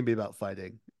is just gonna be about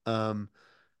fighting.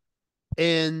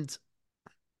 And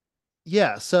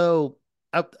yeah, so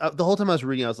the whole time I was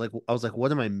reading, I was like,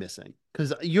 what am I missing?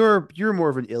 Because you're more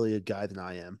of an Iliad guy than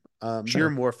I am. You're Sure.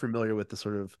 more familiar with the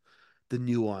sort of the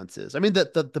nuances. I mean,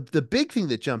 the big thing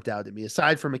that jumped out at me,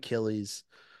 aside from Achilles,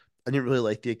 I didn't really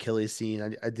like the Achilles scene.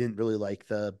 I didn't really like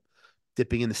the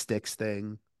dipping in the sticks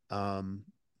thing.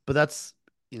 But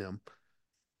you know,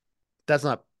 that's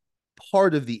not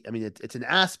part of the, I mean, it's an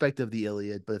aspect of the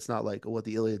Iliad, but it's not like what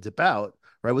the Iliad's about,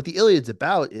 right? What the Iliad's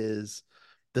about is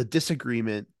the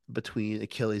disagreement between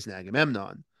Achilles and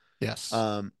Agamemnon. Yes.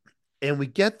 Um, and we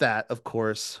get that, of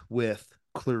course, with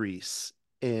Clarice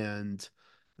and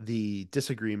the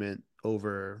disagreement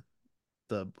over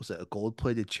was it a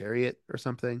gold-plated chariot or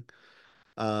something?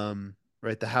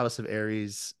 Right, the House of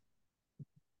Ares,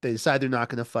 they decide they're not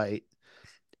going to fight.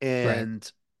 Right.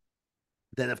 And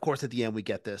then, of course, at the end, we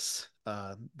get this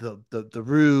the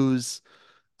ruse,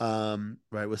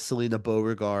 right, with Selena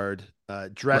Beauregard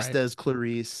dressed Right. as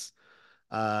Clarice.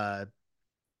 Uh,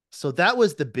 so that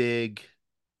was the big,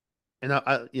 and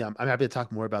yeah, I'm happy to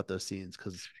talk more about those scenes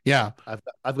because Yeah.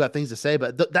 I've got things to say.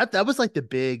 But that was like the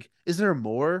big. Is there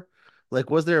more? Like,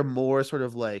 was there more sort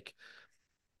of like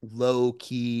low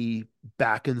key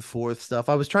back and forth stuff?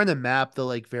 I was trying to map the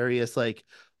like various like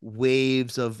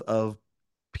waves of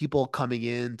people coming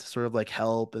in to sort of like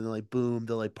help, and then like boom,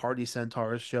 the like party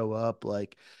centaurs show up.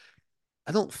 Like,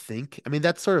 I don't think, I mean,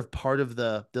 that's sort of part of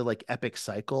the like epic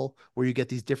cycle where you get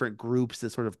these different groups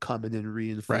that sort of come in and Right.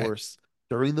 reinforce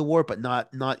during the war, but not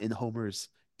in Homer's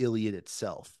Iliad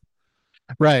itself.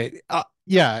 Right.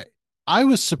 Yeah. I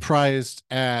was surprised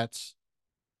at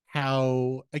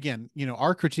how, again,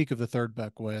 our critique of the third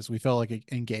book was we felt like it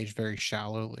engaged very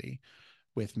shallowly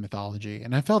with mythology.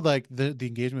 And I felt like the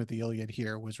engagement with the Iliad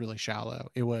here was really shallow.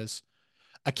 It was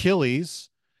Achilles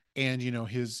and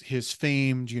his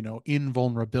famed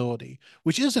invulnerability,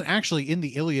 which isn't actually in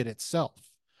the Iliad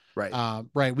itself. Right.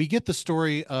 Right, we get the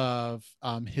story of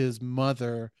his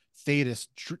mother Thetis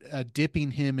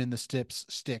dipping him in the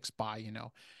sticks by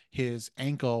his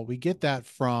ankle. We get that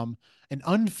from an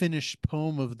unfinished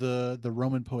poem of the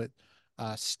Roman poet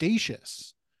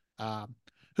Statius, um,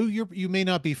 who you may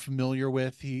not be familiar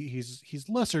with. He's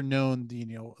lesser known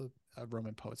than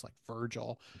Roman poets like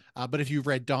Virgil, but if you've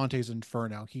read Dante's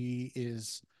Inferno, he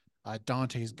is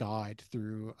Dante's guide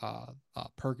through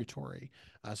purgatory.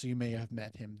 So you may have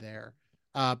met him there.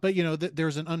 But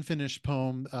there's an unfinished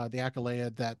poem, the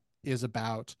Achilleid, that is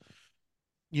about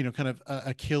kind of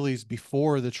Achilles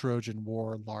before the Trojan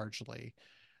War, largely.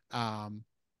 Um,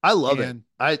 I love it.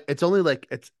 and It's only like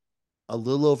it's a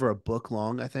little over a book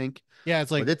long, I think, yeah,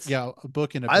 it's but like a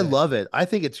book and a I bit. love it. I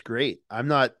think it's great. I'm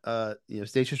not,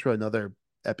 Statius wrote another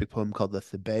epic poem called the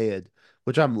Thebaid,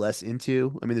 which I'm less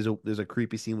into. I mean, there's a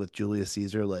creepy scene with Julius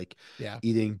Caesar like Yeah,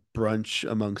 eating brunch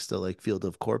amongst the like field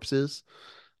of corpses.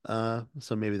 So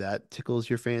maybe that tickles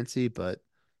your fancy, but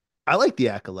I like the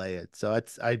Accolade. So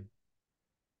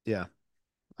yeah,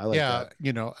 I like yeah.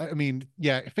 that. I mean,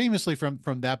 yeah. Famously from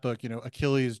that book,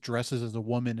 Achilles dresses as a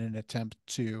woman in an attempt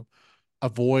to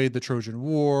avoid the Trojan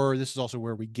War. This is also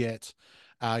where we get,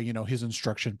 his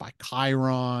instruction by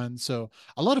Chiron. So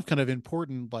a lot of kind of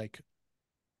important like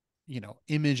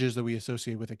images that we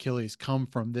associate with Achilles come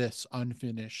from this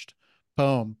unfinished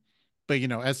poem. But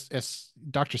as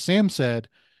Dr. Sam said,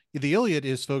 the Iliad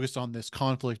is focused on this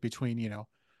conflict between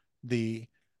the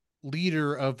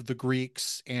leader of the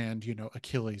Greeks and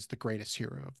Achilles, the greatest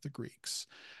hero of the Greeks.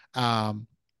 Um,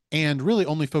 and really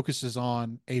only focuses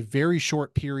on a very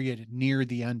short period near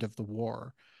the end of the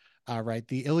war. Right,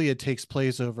 the Iliad takes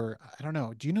place over, I don't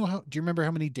know. Do you remember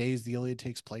how many days the Iliad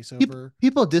takes place over?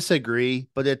 People disagree,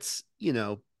 but it's,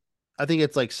 I think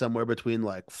it's like somewhere between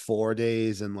like 4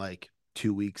 days and like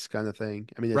 2 weeks kind of thing.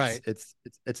 I mean, Right. it's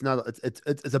not,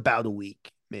 it's about a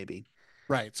week, maybe.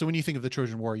 Right. So when you think of the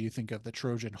Trojan War, you think of the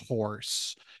Trojan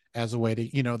horse as a way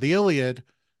to, the Iliad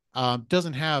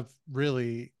doesn't have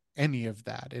really any of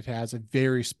that. It has a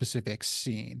very specific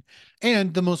scene.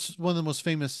 And one of the most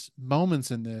famous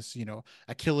moments in this,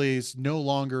 Achilles no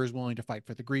longer is willing to fight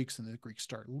for the Greeks, and the Greeks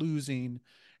start losing.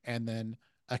 And then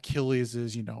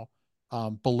Achilles's,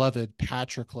 beloved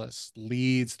Patroclus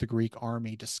leads the Greek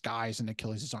army disguised in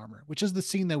Achilles' armor, which is the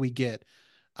scene that we get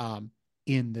um,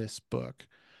 in this book.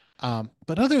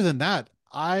 But other than that,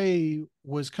 I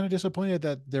was kind of disappointed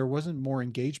that there wasn't more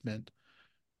engagement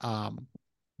um,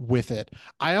 with it.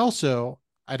 I also,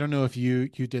 I don't know if you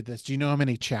did this. Do you know how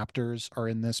many chapters are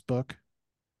in this book?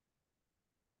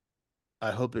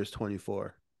 I hope there's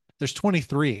 24. There's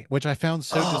 23, which I found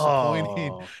so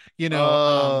disappointing. Oh, You know,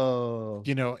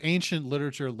 oh, ancient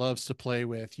literature loves to play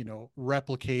with,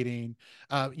 replicating,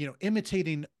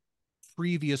 imitating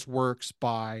previous works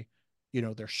by,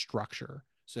 their structure.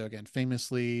 So again,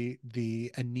 famously,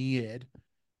 the Aeneid,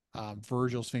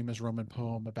 Virgil's famous Roman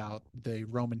poem about the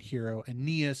Roman hero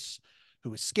Aeneas,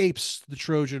 who escapes the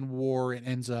Trojan War and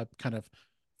ends up kind of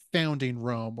founding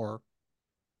Rome, or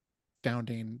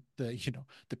founding the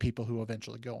people who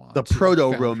eventually go on the to proto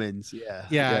found. Romans. Yeah,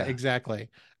 Yeah, yeah. exactly.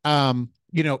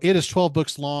 It is 12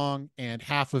 books long, and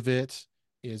half of it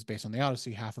is based on the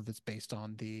Odyssey, half of it's based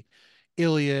on the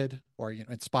Iliad, or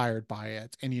inspired by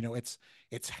it. And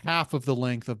it's half of the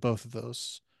length of both of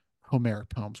those Homeric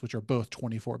poems, which are both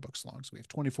 24 books long. So we have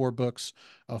 24 books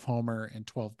of Homer and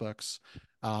 12 books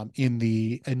in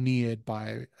the Aeneid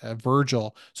by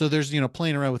Virgil. So there's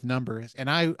playing around with numbers, and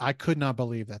I could not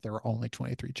believe that there were only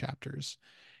 23 chapters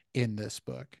in this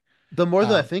book. The more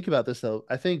that I Um, think about this, though,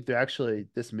 I think they're actually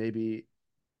this may be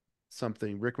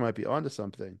something. Rick might be onto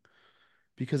something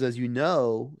because, as you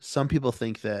know, some people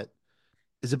think that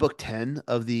is it book 10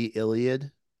 of the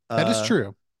Iliad. that is Uh,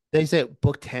 true. they say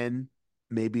book 10,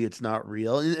 maybe it's not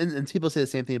real, and people say the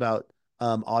same thing about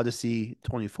Odyssey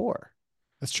 24.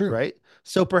 That's true. Right?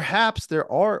 So perhaps there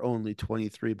are only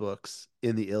 23 books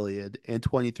in the Iliad and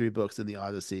 23 books in the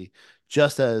Odyssey,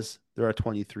 just as there are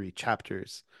 23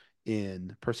 chapters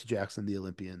in Percy Jackson, The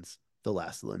Olympians, The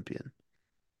Last Olympian.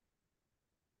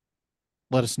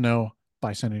 Let us know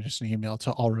by sending us an email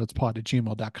to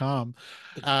allroadspod@gmail.com.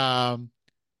 Um,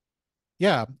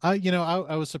 yeah,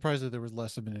 I was surprised that there was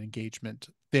less of an engagement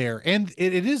there. And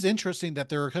it is interesting that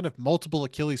there are kind of multiple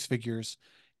Achilles figures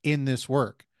in this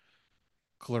work.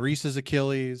 Clarice's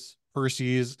Achilles,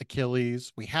 Percy's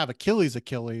Achilles. We have Achilles,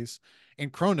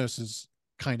 and Kronos is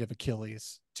kind of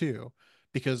Achilles too,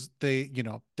 because they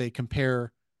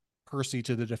compare Percy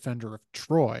to the defender of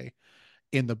Troy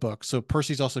in the book. So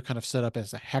Percy's also kind of set up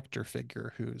as a Hector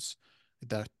figure, who's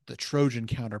the Trojan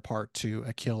counterpart to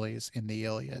Achilles in the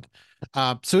Iliad.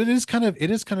 So it is kind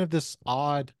of this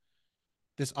odd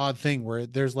thing where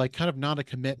there's like kind of not a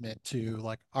commitment to,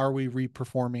 like, are we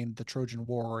reperforming the Trojan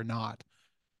War or not?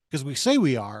 Because we say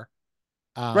we are.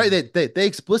 Right? Um, They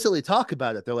explicitly talk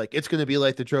about it. They're like, it's going to be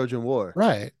like the Trojan War.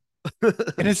 right.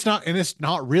 And it's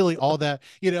not really all that,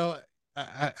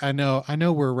 I know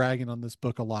we're ragging on this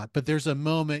book a lot, but there's a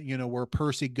moment, where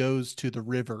Percy goes to the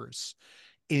rivers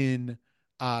in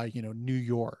New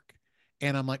York.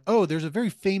 And I'm like, oh, there's a very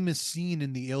famous scene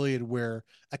in the Iliad where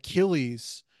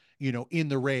Achilles, in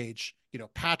the rage,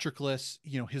 Patroclus,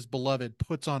 his beloved,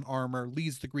 puts on armor,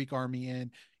 leads the Greek army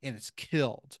in, and is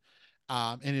killed.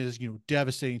 And it is,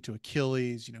 devastating to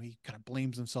Achilles. He kind of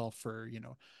blames himself for,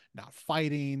 not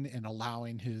fighting and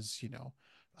allowing his,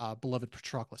 beloved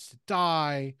Patroclus to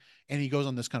die. And he goes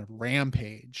on this kind of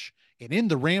rampage. And in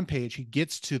the rampage, he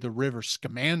gets to the river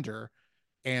Scamander,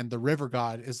 and the river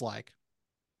god is like,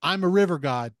 I'm a river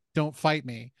god, don't fight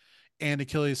me. And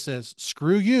Achilles says,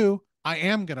 screw you, I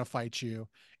am gonna fight you.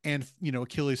 And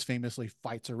Achilles famously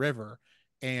fights a river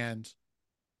and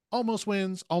almost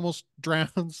wins, almost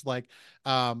drowns. But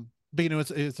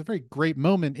it's a very great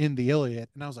moment in the Iliad.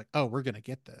 And I was like, oh, we're gonna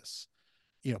get this.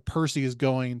 Percy is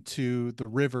going to the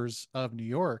rivers of New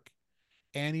York,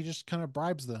 and he just kind of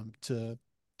bribes them to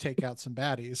take out some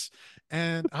baddies.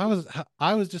 And I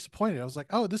was disappointed. I was like,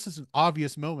 oh, this is an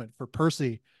obvious moment for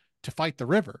Percy to fight the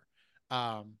river.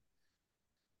 Um,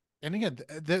 and again,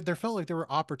 there felt like there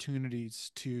were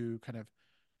opportunities to kind of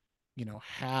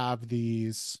have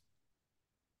these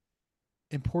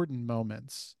important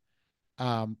moments.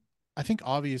 Um, I think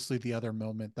obviously the other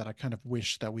moment that I kind of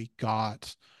wish that we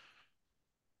got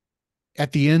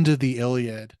at the end of the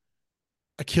Iliad,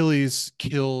 Achilles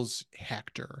kills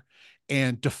Hector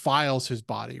and defiles his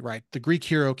body, right? The Greek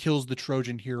hero kills the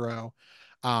Trojan hero,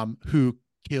 who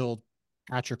killed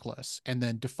Patroclus, and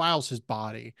then defiles his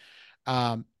body.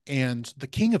 And the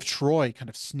king of Troy kind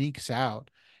of sneaks out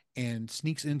and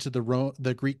sneaks into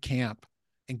the Greek camp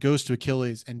and goes to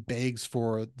Achilles and begs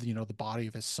for the body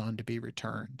of his son to be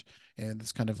returned. And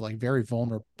this kind of like very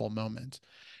vulnerable moment.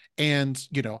 And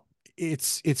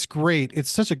it's great.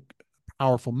 It's such a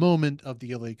powerful moment of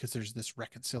the Iliad because there's this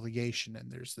reconciliation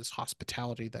and there's this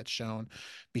hospitality that's shown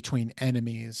between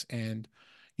enemies. And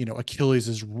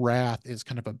Achilles's wrath is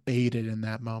kind of abated in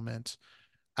that moment.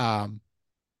 Um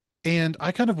and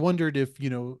I kind of wondered if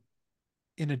in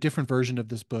a different version of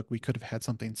this book we could have had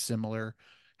something similar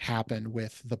happen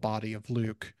with the body of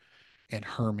Luke and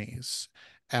Hermes.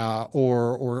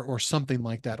 or something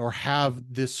like that, or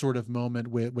have this sort of moment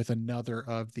with another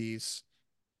of these,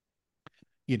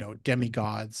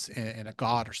 demigods and a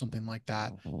god or something like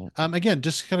that. Again,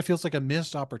 just kind of feels like a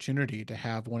missed opportunity to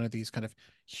have one of these kind of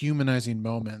humanizing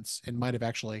moments, and might have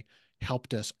actually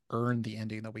helped us earn the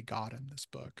ending that we got in this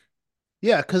book.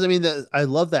 Yeah, because I mean, I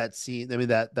love that scene. I mean,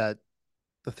 that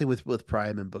the thing with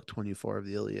Priam in book 24 of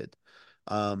the Iliad,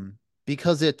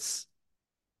 because it's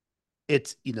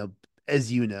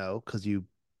as you know, because you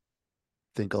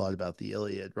think a lot about the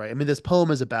Iliad, right? I mean, this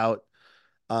poem is about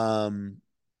um,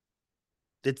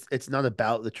 it's not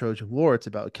about the Trojan War. It's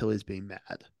about Achilles being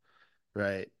mad,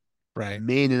 right? Right.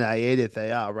 Main and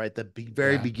Aedetea, right? The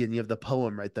very Yeah. beginning of the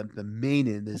poem, right? The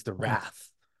maiden is the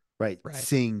wrath, right? Right.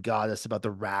 Sing goddess about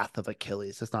the wrath of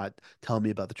Achilles. It's not tell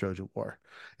me about the Trojan War.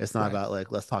 It's not Right. about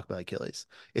like let's talk about Achilles.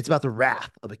 It's about the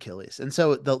wrath of Achilles. And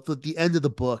so the end of the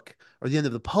book or the end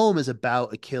of the poem is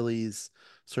about Achilles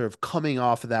sort of coming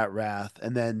off of that wrath.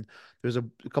 And then there's a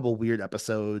couple weird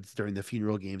episodes during the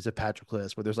funeral games of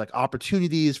Patroclus where there's like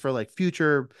opportunities for like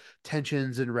future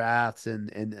tensions and wraths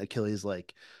and Achilles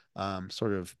like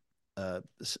sort of uh,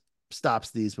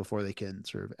 stops these before they can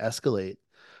sort of escalate.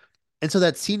 And so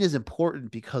that scene is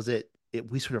important because it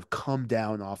we sort of come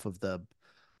down off of the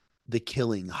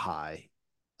killing high,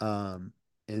 um,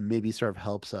 and maybe sort of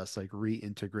helps us like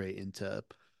reintegrate into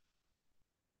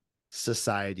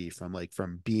society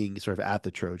from being sort of at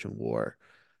the Trojan War.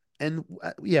 And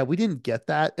yeah, we didn't get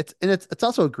that. It's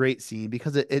also a great scene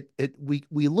because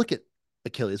we look at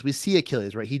Achilles, we see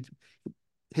Achilles, right?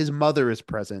 His mother is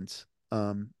present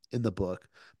in the book,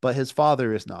 but his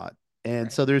father is not. And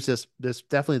Right. so there's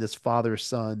definitely this father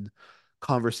son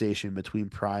conversation between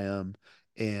Priam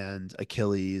and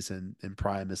Achilles, and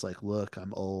Priam is like, look,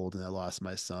 I'm old and I lost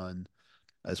my son.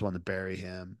 I just want to bury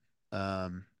him.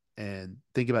 Um, and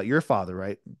think about your father,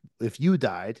 right? If you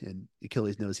died, and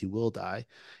Achilles knows he will die,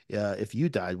 if you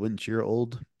died, wouldn't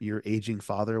your aging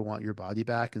father want your body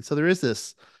back? And so there is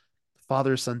this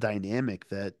father son dynamic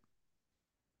that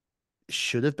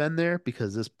should have been there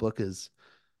because this book is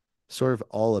sort of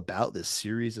all about this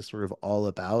series is sort of all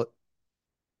about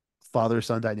father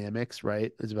son dynamics,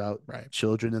 right? It's about Right.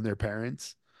 children and their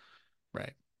parents.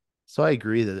 Right. So I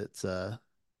agree that it's a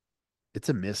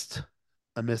missed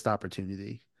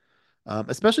opportunity.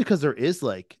 Especially because there's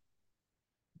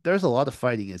a lot of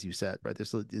fighting, as you said, right?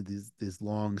 There's these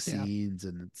long Yeah. scenes,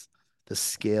 and it's the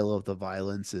scale of the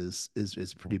violence is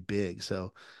pretty big.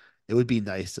 So it would be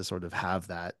nice to sort of have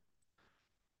that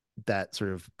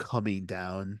sort of coming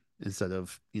down instead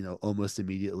of almost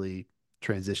immediately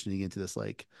transitioning into this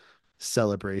like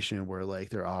celebration where like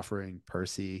they're offering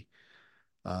Percy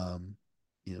um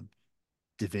you know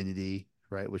divinity,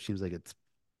 right, which seems like it's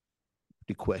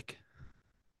pretty quick.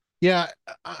 Yeah,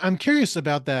 I'm curious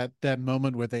about that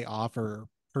moment where they offer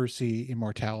Percy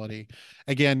immortality.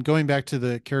 Again, going back to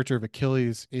the character of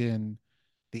Achilles in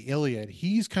the Iliad,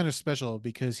 he's kind of special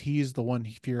because he's the one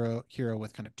hero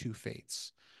with kind of two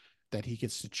fates that he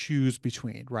gets to choose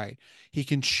between, right? He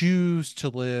can choose to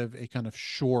live a kind of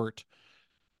short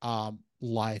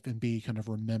life and be kind of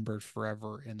remembered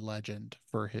forever in legend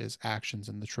for his actions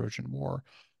in the Trojan War,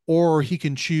 or he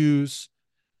can choose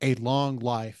a long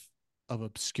life of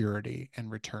obscurity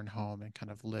and return home and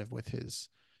kind of live with his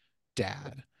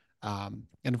dad.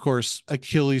 And of course,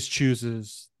 Achilles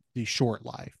chooses the short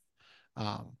life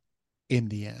um, in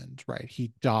the end, right?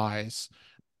 He dies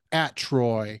at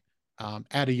Troy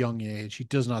at a young age. He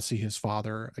does not see his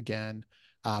father again,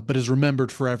 but is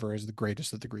remembered forever as the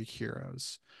greatest of the Greek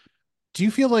heroes. Do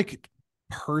you feel like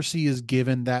Percy is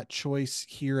given that choice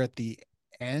here at the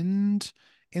end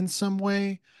in some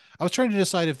way? I was trying to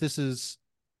decide if this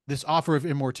offer of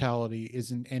immortality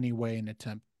is in any way an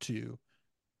attempt to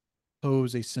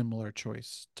pose a similar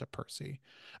choice to Percy.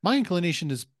 My inclination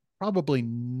is probably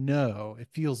no. It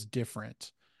feels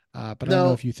different, but I don't know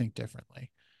No, if you think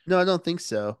differently. no, I don't think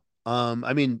so.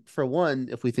 I mean, for one,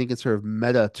 if we think in sort of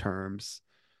meta terms,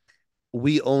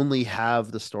 we only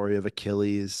have the story of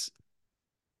Achilles.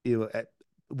 you know at,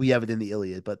 we have it in the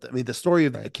Iliad, but I mean the story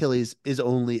of Right, Achilles is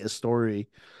only a story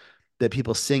that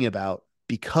people sing about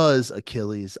because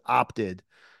Achilles opted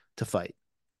to fight,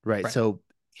 right? right, So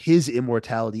his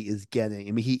immortality is getting.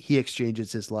 I mean, he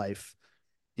exchanges his life,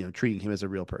 treating him as a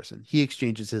real person. He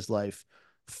exchanges his life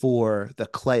for the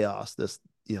Kleos, this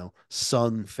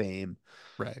sung fame,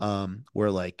 right,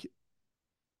 where like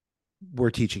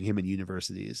we're teaching him in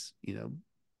universities,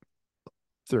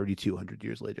 3,200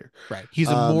 years later. right. He's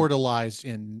Um, immortalized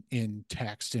in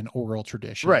text in oral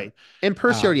tradition. right, and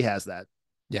Percy Um, already has that.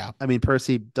 yeah, I mean,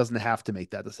 Percy doesn't have to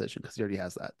make that decision because he already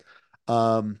has that.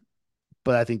 Um,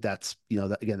 But I think that's,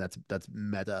 that, again, that's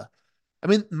meta. I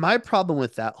mean, my problem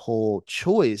with that whole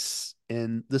choice,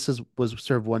 and this is was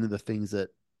sort of one of the things that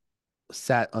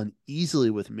sat uneasily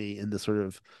with me in the sort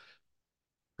of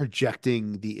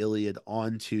projecting the Iliad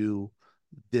onto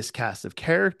this cast of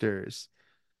characters,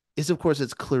 is of course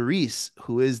it's Clarice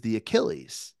who is the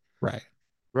Achilles, Right.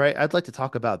 right? I'd like to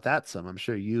talk about that some. I'm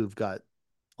sure you've got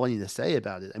plenty to say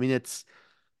about it. I mean,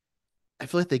 I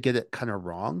feel like they get it kind of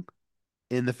wrong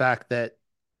in the fact that,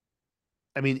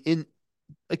 I mean, in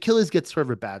Achilles gets sort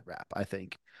of a bad rap, I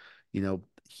think.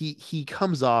 He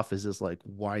comes off as this like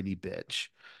whiny bitch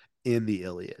in the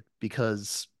Iliad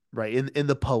because, right, in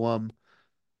the poem,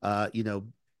 you know,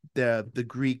 the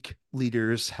Greek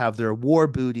leaders have their war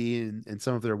booty, and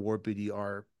some of their war booty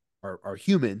are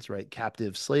humans, right?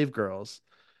 Captive slave girls.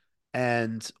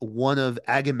 And one of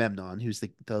Agamemnon, who's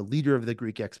the leader of the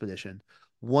Greek expedition,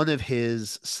 one of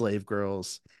his slave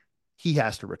girls, he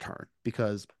has to return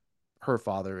because her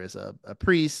father is a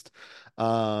priest,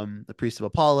 the priest of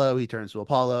Apollo. He turns to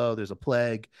Apollo. There's a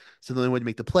plague. So the only way to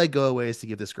make the plague go away is to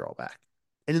give this girl back.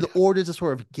 And in Yeah. order to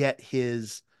sort of get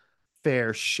his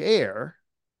fair share,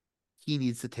 he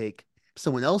needs to take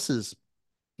someone else's,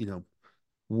 you know,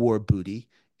 war booty.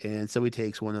 And so he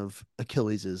takes one of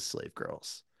Achilles's slave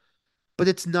girls. But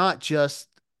it's not just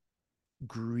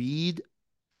greed.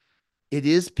 It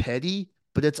is petty,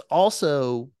 but it's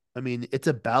also, I mean, it's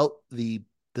about the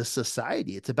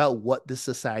society. It's about what the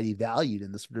society valued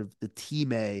and the sort of the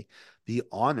time, the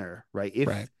honor, right?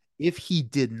 Right. If he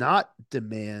did not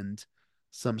demand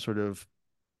some sort of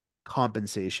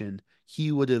compensation,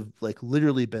 he would have like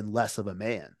literally been less of a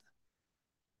man.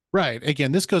 Right.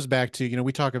 Again, this goes back to,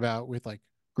 we talk about with like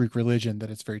Greek religion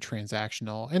that it's very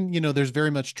transactional. And, there's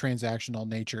very much transactional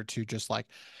nature to just like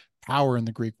power in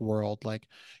the Greek world. Like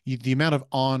the amount of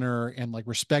honor and like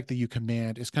respect that you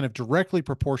command is kind of directly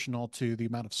proportional to the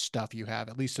amount of stuff you have,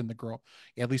 at least in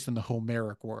the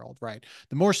Homeric world, right?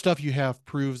 The more stuff you have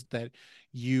proves that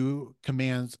you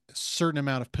command a certain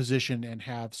amount of position and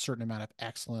have certain amount of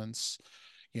excellence,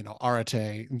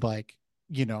 arete, like,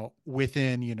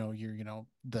 within, your,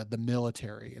 the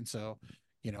military. And so,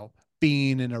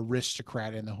 being an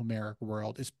aristocrat in the Homeric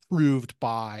world is proved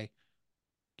by,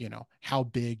 how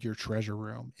big your treasure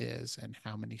room is and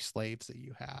how many slaves that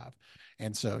you have.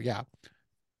 And so, yeah,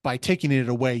 by taking it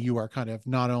away, you are kind of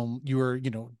not only, you are,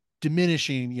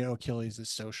 diminishing, Achilles'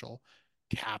 social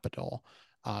capital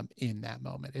in that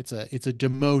moment. It's a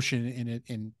demotion in it,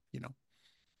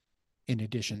 in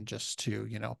addition just to,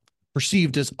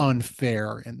 perceived as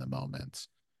unfair in the moment.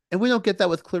 And we don't get that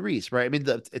with Clarice, right? I mean,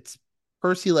 it's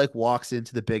Percy like walks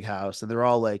into the big house and they're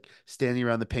all like standing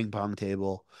around the ping pong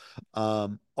table,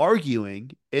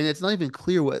 arguing, and it's not even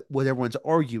clear what everyone's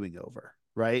arguing over,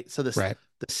 right? So Right.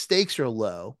 the stakes are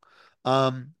low.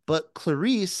 But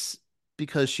Clarice,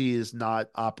 because she is not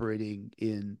operating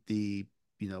in the,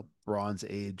 Bronze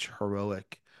Age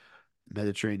heroic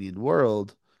Mediterranean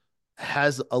world,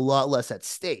 has a lot less at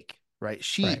stake, right?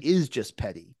 She Right. is just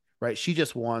petty, right? She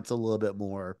just wants a little bit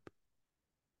more,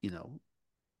 you know,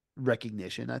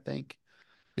 recognition, I think.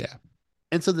 Yeah.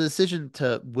 And so the decision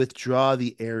to withdraw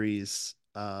the Ares,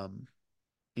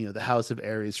 the House of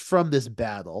Ares from this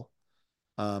battle.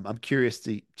 I'm curious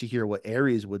to hear what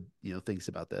Ares would, thinks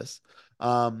about this.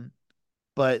 Um,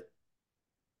 but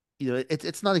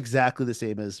it's not exactly the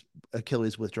same as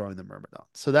Achilles withdrawing the Myrmidon.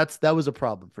 So that was a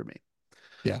problem for me.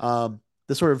 Yeah.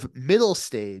 The sort of middle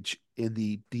stage in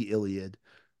the Iliad,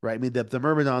 right? I mean, the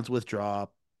Myrmidons withdraw,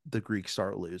 the Greeks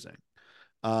start losing.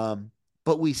 Um,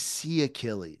 but we see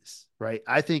Achilles, right?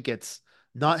 I think it's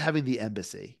not having the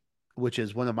embassy, which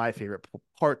is one of my favorite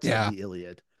parts of Yeah. the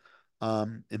Iliad.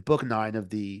 In book 9 of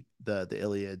the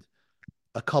Iliad,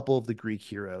 a couple of the Greek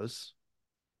heroes,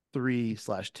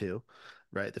 3/2,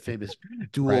 right? The famous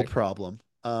dual Right. problem.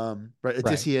 Right, Right.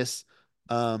 Odysseus,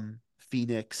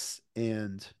 Phoenix,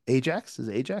 and Ajax. Is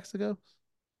it Ajax to go?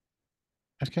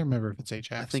 I can't remember if it's I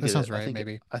Ajax. think That it is. sounds right,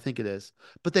 maybe. I think it is.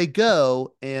 But they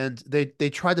go and they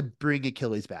try to bring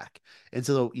Achilles back. And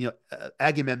so,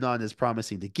 Agamemnon is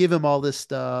promising to give him all this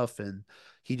stuff, and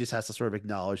he just has to sort of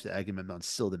acknowledge that Agamemnon's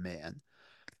still the man.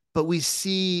 But we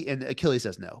see, and Achilles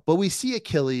says no. But we see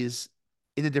Achilles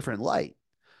in a different light,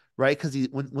 right? Because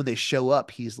when they show up,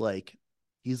 he's like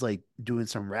doing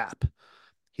some rap.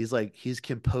 He's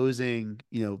composing,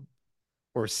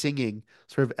 or singing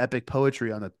sort of epic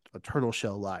poetry on a turtle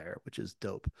shell lyre, which is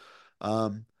dope.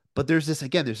 But there's this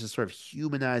sort of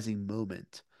humanizing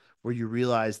moment where you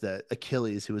realize that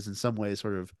Achilles, who is in some ways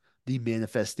sort of the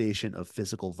manifestation of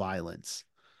physical violence,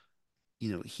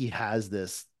 he has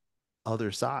this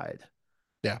other side.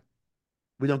 Yeah.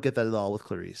 We don't get that at all with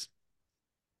Clarice.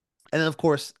 And then of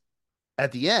course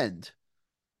at the end,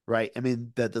 right? I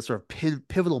mean, that the sort of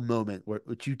pivotal moment where,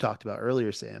 which you talked about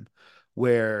earlier, Sam,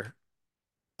 where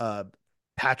uh,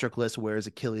 Patroclus wears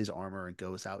Achilles' armor and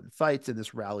goes out and fights, and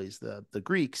this rallies the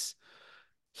Greeks.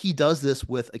 He does this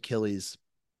with Achilles'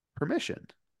 permission,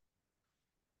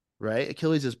 right?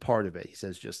 Achilles is part of it. He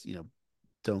says, just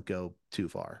don't go too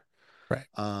far. Right.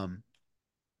 Um,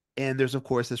 and there's of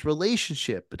course this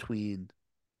relationship between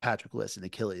Patroclus and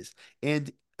Achilles,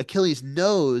 and Achilles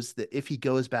knows that if he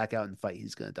goes back out and fight,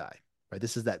 he's going to die. Right?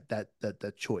 This is that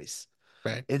choice.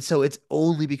 Right. And so it's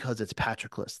only because it's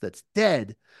Patroclus that's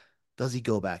dead does he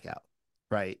go back out,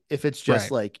 right? If it's just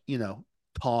Right. like,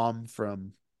 Tom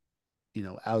from,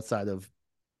 outside of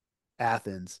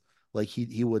Athens, like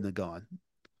he wouldn't have gone.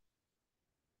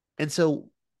 And so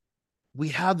we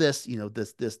have this,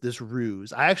 this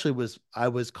ruse. I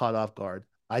was caught off guard.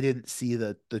 I didn't see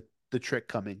the trick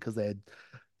coming because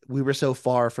we were so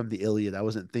far from the Iliad. I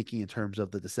wasn't thinking in terms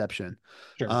of the deception.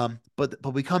 Sure.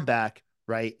 But we come back,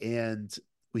 right? And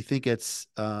we think it's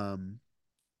uh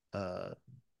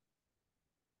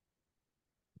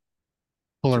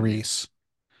what's her name? Clarice.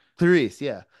 Clarice,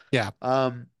 yeah. Yeah.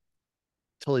 Um,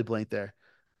 totally blank there.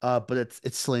 But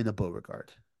it's Selena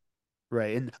Beauregard,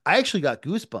 right? And I actually got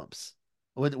goosebumps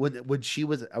when she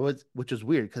was which was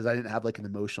weird because I didn't have like an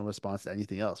emotional response to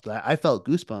anything else, but I felt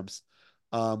goosebumps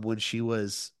when she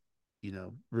was,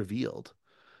 revealed.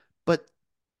 But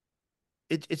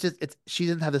it's just it's she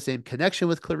didn't have the same connection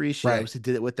with Clarice. She Right. obviously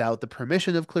did it without the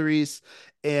permission of Clarice,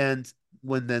 and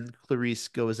when then Clarice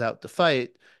goes out to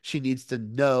fight, she needs to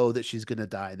know that she's gonna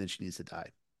die, and then she needs to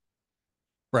die.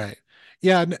 Right.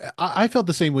 Yeah. And I felt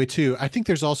the same way too. I think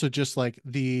there's also just like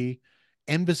the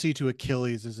embassy to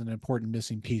Achilles is an important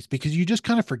missing piece because you just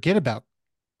kind of forget about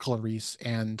Clarice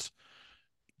and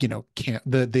can't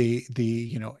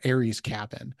the Ares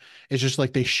cabin. It's just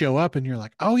like they show up and you're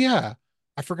like, oh yeah,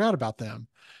 I forgot about them.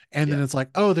 And then Yeah. it's like,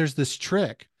 oh, there's this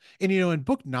trick. And in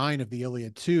book 9 of the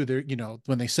Iliad too, there,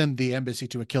 when they send the embassy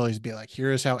to Achilles, be like,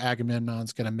 here's how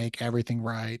Agamemnon's gonna make everything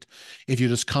right if you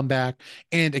just come back.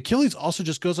 And Achilles also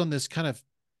just goes on this kind of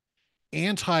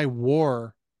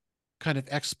anti-war kind of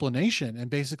explanation and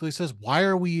basically says, why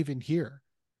are we even here?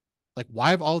 Like,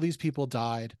 why have all these people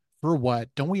died? For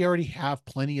what? Don't we already have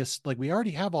plenty of, like, we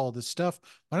already have all this stuff.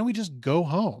 Why don't we just go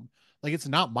home? Like, it's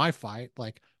not my fight.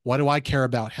 Like, why do I care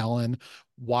about Helen?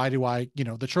 Why do I,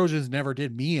 the Trojans never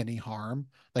did me any harm.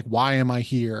 Like, why am I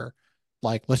here?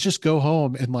 Like, let's just go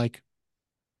home and like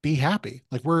be happy.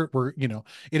 Like,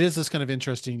 it is this kind of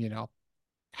interesting,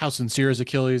 how sincere is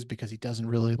Achilles because he doesn't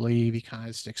really leave. He kind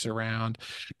of sticks around.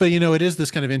 But, it is this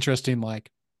kind of interesting,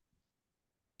 like,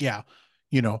 yeah,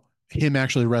 you know, him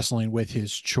actually wrestling with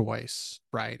his choice,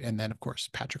 right? And then of course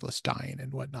Patroclus dying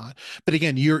and whatnot. But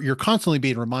again, you're constantly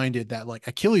being reminded that like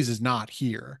Achilles is not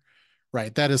here,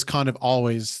 right? That is kind of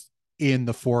always in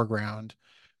the foreground.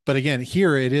 But again,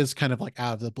 here it is kind of like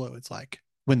out of the blue. It's like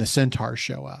when the centaurs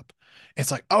show up.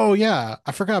 It's like, oh yeah,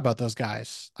 I forgot about those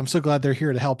guys. I'm so glad they're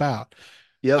here to help out.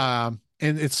 Yep.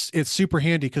 And it's super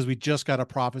handy because we just got a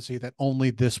prophecy that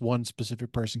only this one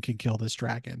specific person can kill this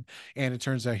dragon, and it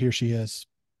turns out here she is.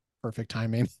 Perfect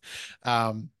timing.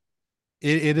 Um,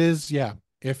 it is, yeah.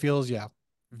 It feels, yeah,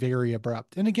 very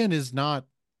abrupt. And again, is not,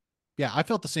 yeah. I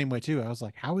felt the same way too. I was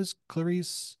like, how is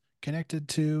Clarice connected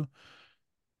to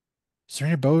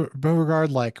Serena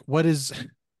Beauregard? Like, what is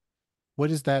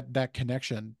that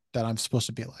connection that I'm supposed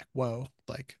to be like, whoa,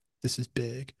 like this is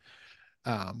big.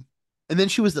 Um, And then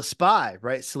she was the spy,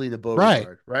 right? Selena right,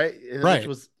 Beauregard, right? Which right.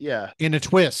 was, yeah. In a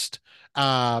twist.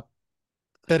 Uh,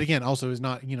 that again also is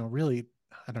not really,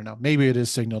 I don't know, maybe it is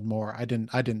signaled more. I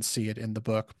didn't see it in the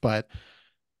book, but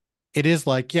it is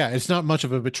like, yeah, it's not much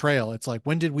of a betrayal. It's like,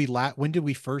 when did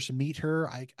we first meet her?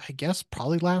 I guess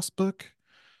probably last book.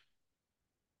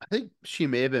 I think she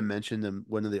may have been mentioned in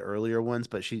one of the earlier ones,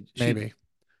 but Maybe.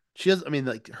 she has, I mean,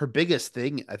 like her biggest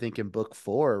thing, I think, in book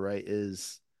four, right,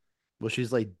 is well,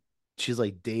 she's like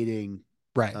dating,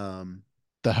 Right. um,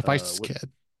 The Hephaestus what, kid,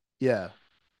 yeah,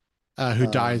 who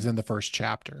dies um, in the first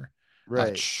chapter.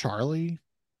 right, Charlie,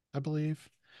 I believe.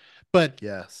 But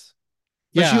yes,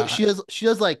 but she yeah, she does she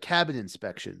does like cabin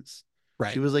inspections. She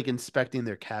right. was like inspecting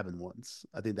their cabin once.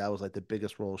 I think that was like the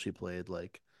biggest role she played,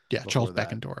 like Yeah, Charles before that.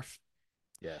 Beckendorf.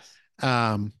 Yes.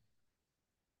 Um,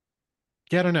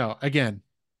 yeah, I don't know. Again,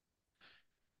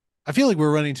 I feel like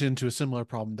we're running into a similar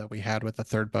problem that we had with the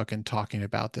third book and talking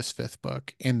about this fifth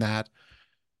book, in that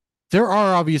there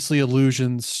are obviously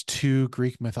allusions to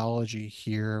Greek mythology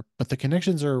here, but the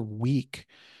connections are weak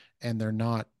and they're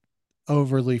not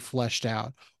overly fleshed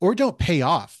out or don't pay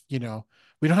off. We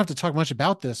don't have to talk much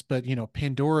about this, but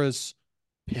Pandora's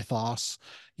Pythos,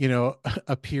 you know,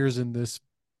 appears in this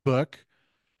book,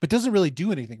 but doesn't really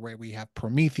do anything, right? We have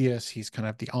Prometheus, he's kind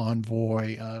of the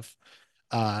envoy of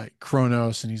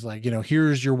Kronos, and he's like, you know,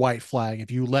 here's your white flag.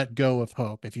 If you let go of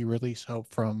hope, if you release hope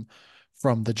from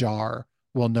the jar,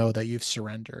 we'll know that you've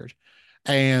surrendered.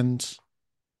 And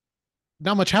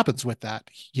not much happens with that.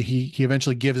 He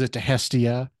eventually gives it to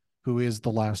Hestia, who is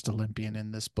the last Olympian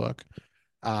in this book,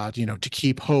 you know, to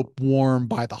keep hope warm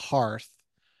by the hearth.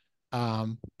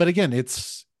 But again,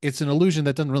 it's an illusion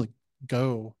that doesn't really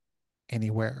go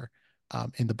anywhere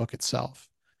in the book itself.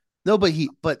 No,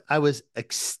 but I was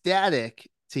ecstatic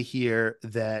to hear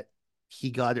that he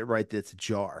got it right that it's a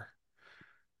jar,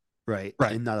 right?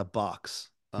 Right. And not a box.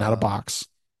 Not a box.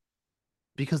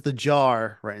 Because the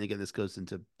jar, right? And again, this goes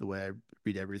into the way I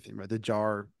read everything, right? The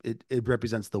jar, it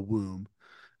represents the womb.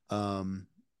 Um,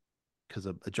 because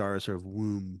a jar is sort of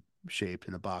womb shaped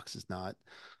and a box is not.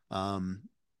 Um,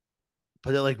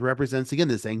 but it like represents again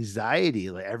this anxiety,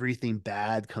 like everything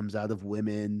bad comes out of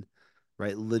women,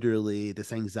 right? Literally,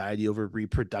 this anxiety over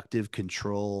reproductive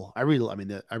control. I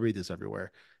mean, I read this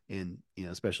everywhere in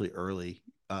especially early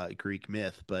Greek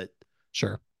myth. But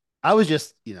Sure. I was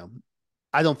just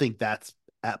I don't think that's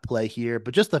at play here,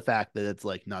 but just the fact that it's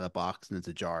like not a box and it's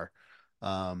a jar,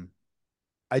 um,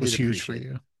 I Was did huge for appreciate.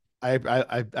 you. I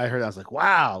heard I was like,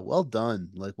 wow, well done,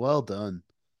 like well done.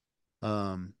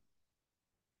 Um,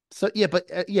 so yeah, but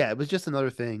yeah, it was just another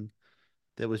thing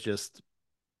that was just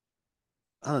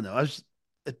I don't know. I was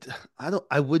it, I don't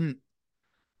I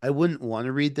wouldn't want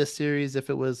to read this series if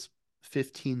it was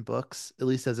 15 books, at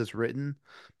least as it's written.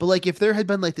 But like if there had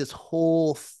been like this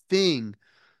whole thing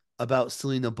about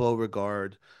Selena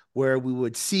Beauregard, where we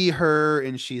would see her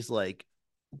and she's like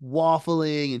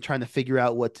waffling and trying to figure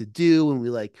out what to do, and we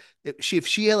like if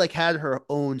she had like had her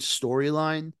own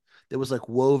storyline that was like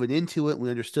woven into it, we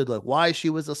understood like why she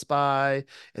was a spy,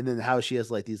 and then how she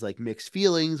has like these like mixed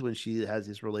feelings when she has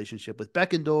this relationship with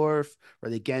Beckendorf,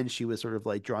 right? Again, she was sort of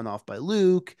like drawn off by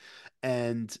Luke,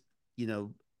 and you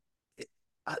know,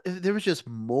 there was just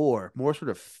more sort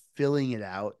of filling it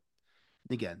out.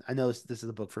 Again, I know this is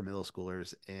a book for middle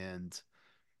schoolers, and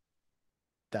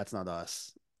that's not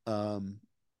us. Um,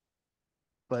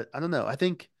 but I don't know. I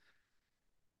think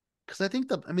because I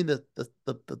think I mean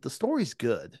the story's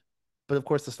good, but of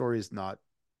course the story is not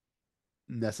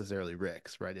necessarily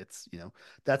Rick's, right? It's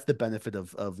that's the benefit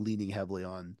of leaning heavily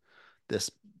on this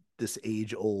this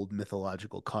age old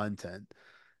mythological content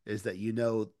is that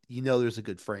there's a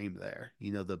good frame there.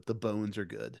 The bones are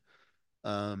good.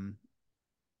 Um,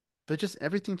 but just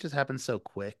everything just happens so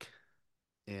quick,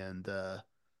 and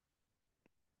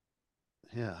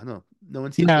yeah, I don't know. No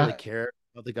one seems to really Yeah. care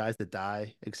about the guys that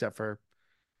die except for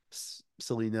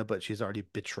Selena, but she's already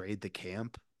betrayed the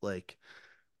camp. Like,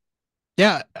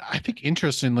 Yeah. I think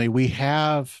interestingly, we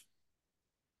have,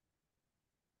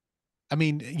 I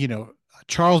mean, you know,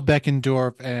 Charles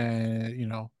Beckendorf and, you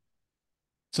know,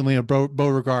 Selena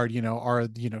Beauregard, you know, are,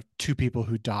 you know, two people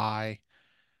who die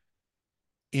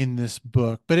in this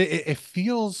book, but it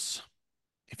feels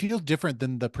different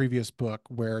than the previous book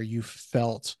where you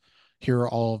felt here are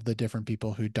all of the different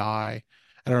people who die.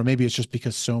 I don't know, maybe it's just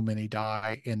because so many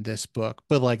die in this book,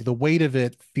 but like the weight of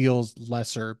it feels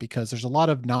lesser because there's a lot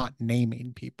of not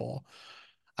naming people.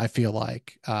 I feel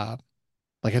like I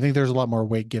think there's a lot more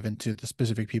weight given to the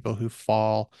specific people who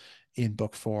fall in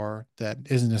book four that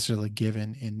isn't necessarily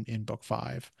given in book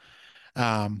five.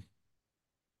 Um,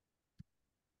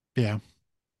 yeah.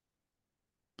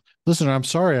 Listen, I'm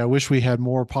sorry. I wish we had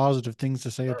more positive things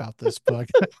to say about this book.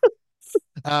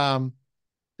 um,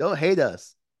 don't hate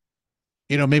us.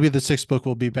 you know, maybe the sixth book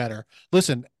will be better.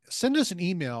 Listen, send us an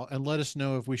email and let us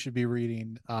know if we should be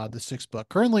reading the sixth book.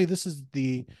 Currently, this is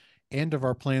the end of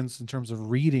our plans in terms of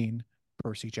reading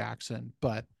Percy Jackson.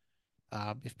 But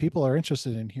if people are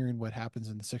interested in hearing what happens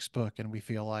in the sixth book, and we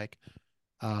feel like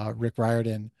Rick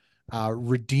Riordan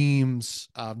redeems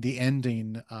the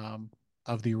ending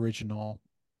of the original,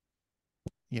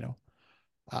 you know,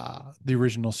 the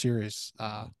original series,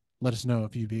 let us know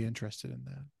if you'd be interested in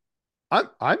that.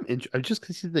 I'm just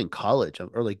because he's in college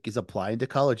or like he's applying to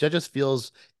college. That just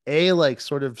feels like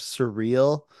sort of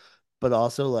surreal, but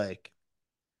also like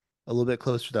a little bit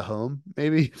closer to home,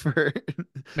 maybe for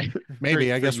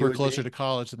Maybe I for guess you we're and closer me. to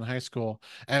college than high school.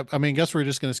 I mean, I guess we're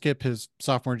just going to skip his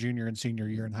sophomore, junior, and senior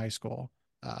year in high school,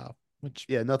 which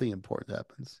Yeah, nothing important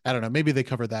happens. I don't know. Maybe they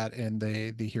cover that in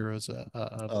the Heroes of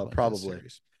Olympus Probably,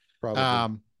 series. probably.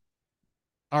 Um,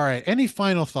 all right. Any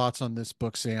final thoughts on this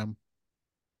book, Sam?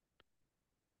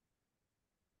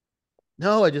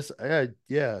 No,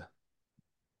 yeah.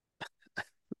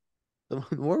 The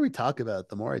more we talk about it,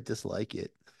 the more I dislike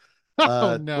it.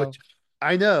 Oh Which no.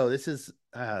 I know this is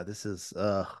I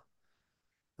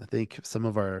think some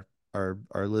of our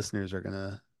listeners are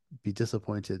gonna be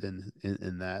disappointed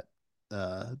in that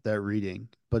that reading.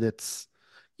 But it's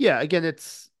yeah, again,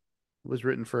 was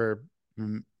written for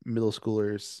middle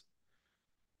schoolers,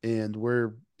 and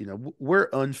we're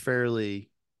unfairly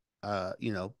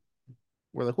you know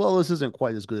we're like, well, this isn't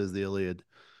quite as good as the Iliad.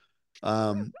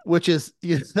 Which is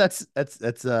that's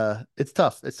it's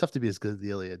tough. It's tough to be as good as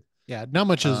the Iliad. Yeah, not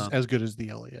much as Um, good as the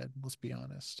Iliad. Let's be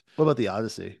honest. what about the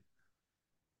Odyssey?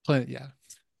 Yeah,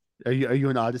 Are you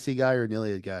an Odyssey guy or an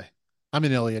Iliad guy? I'm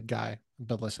an Iliad guy,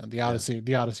 but listen, Yeah.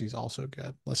 The Odyssey is also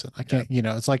good. Listen, I Yeah.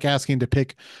 can't, it's like asking to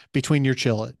pick between your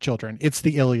children. It's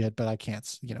the Iliad, but I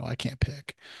can't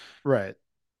pick. Right.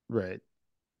 Right.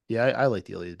 Yeah, I like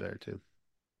the Iliad better too.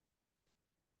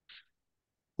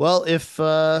 Well, if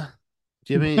do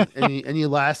you have any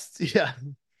last yeah,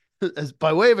 as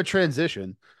by way of a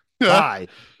transition, bye.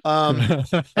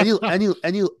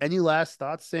 Any last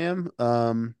thoughts, Sam?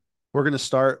 We're gonna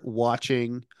start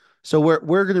watching. So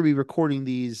we're gonna be recording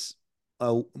these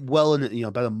well in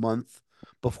about a month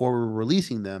before we're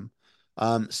releasing them.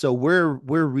 So we're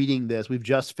reading this. We've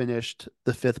just finished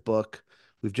the fifth book.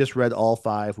 We've just read all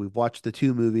five. We've watched the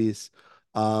two movies.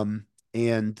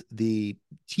 And the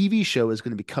TV show is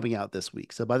going to be coming out this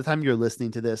week. So by the time you're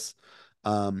listening to this,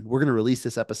 we're going to release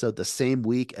this episode the same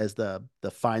week as the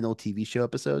final TV show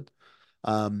episode.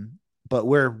 Um, but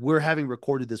we're having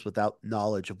recorded this without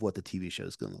knowledge of what the TV show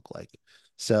is going to look like.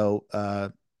 So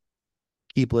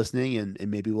keep listening, and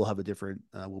maybe we'll have a different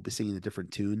we'll be singing a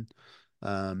different tune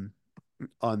um,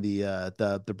 on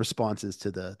the responses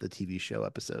to the TV show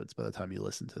episodes by the time you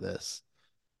listen to this.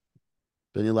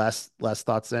 But any last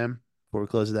thoughts, Sam, before we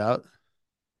close it out?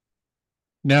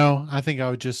 No, I think I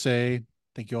would just say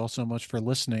thank you all so much for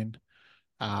listening.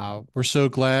 We're so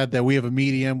glad that we have a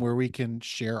medium where we can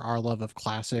share our love of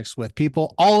classics with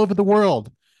people all over the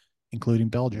world, including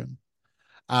Belgium.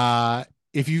 Uh,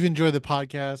 if you've enjoyed the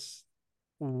podcast,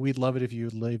 we'd love it if you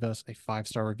would leave us a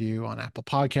 5-star review on Apple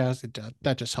Podcasts.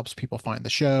 That just helps people find the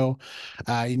show.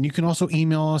 And you can also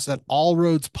email us at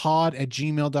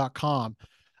allroadspod@gmail.com.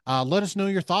 Let us know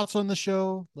your thoughts on the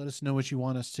show. Let us know what you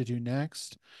want us to do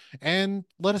next. And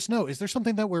let us know, is there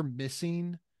something that we're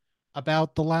missing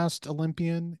about The Last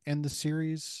Olympian and the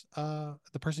series, the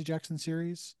Percy Jackson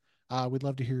series? We'd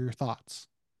love to hear your thoughts.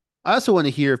 I also want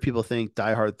to hear if people think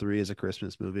Die Hard 3 is a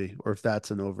Christmas movie or if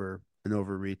that's an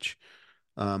overreach.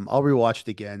 I'll rewatch it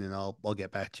again and I'll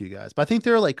get back to you guys. But I think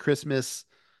there are like Christmas,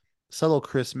 subtle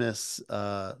Christmas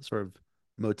sort of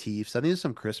motifs. I think there's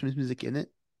some Christmas music in it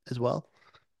as well.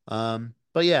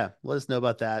 But yeah, let us know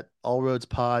about that.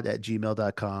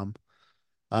 Allroadspod@gmail.com.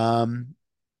 Um,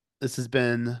 this has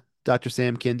been Dr.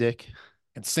 Sam Kindick.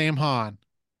 And Sam Hahn,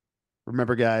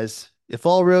 Remember, guys, if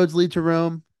all roads lead to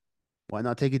Rome, why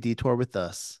not take a detour with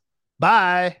us?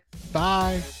 Bye.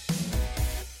 bye.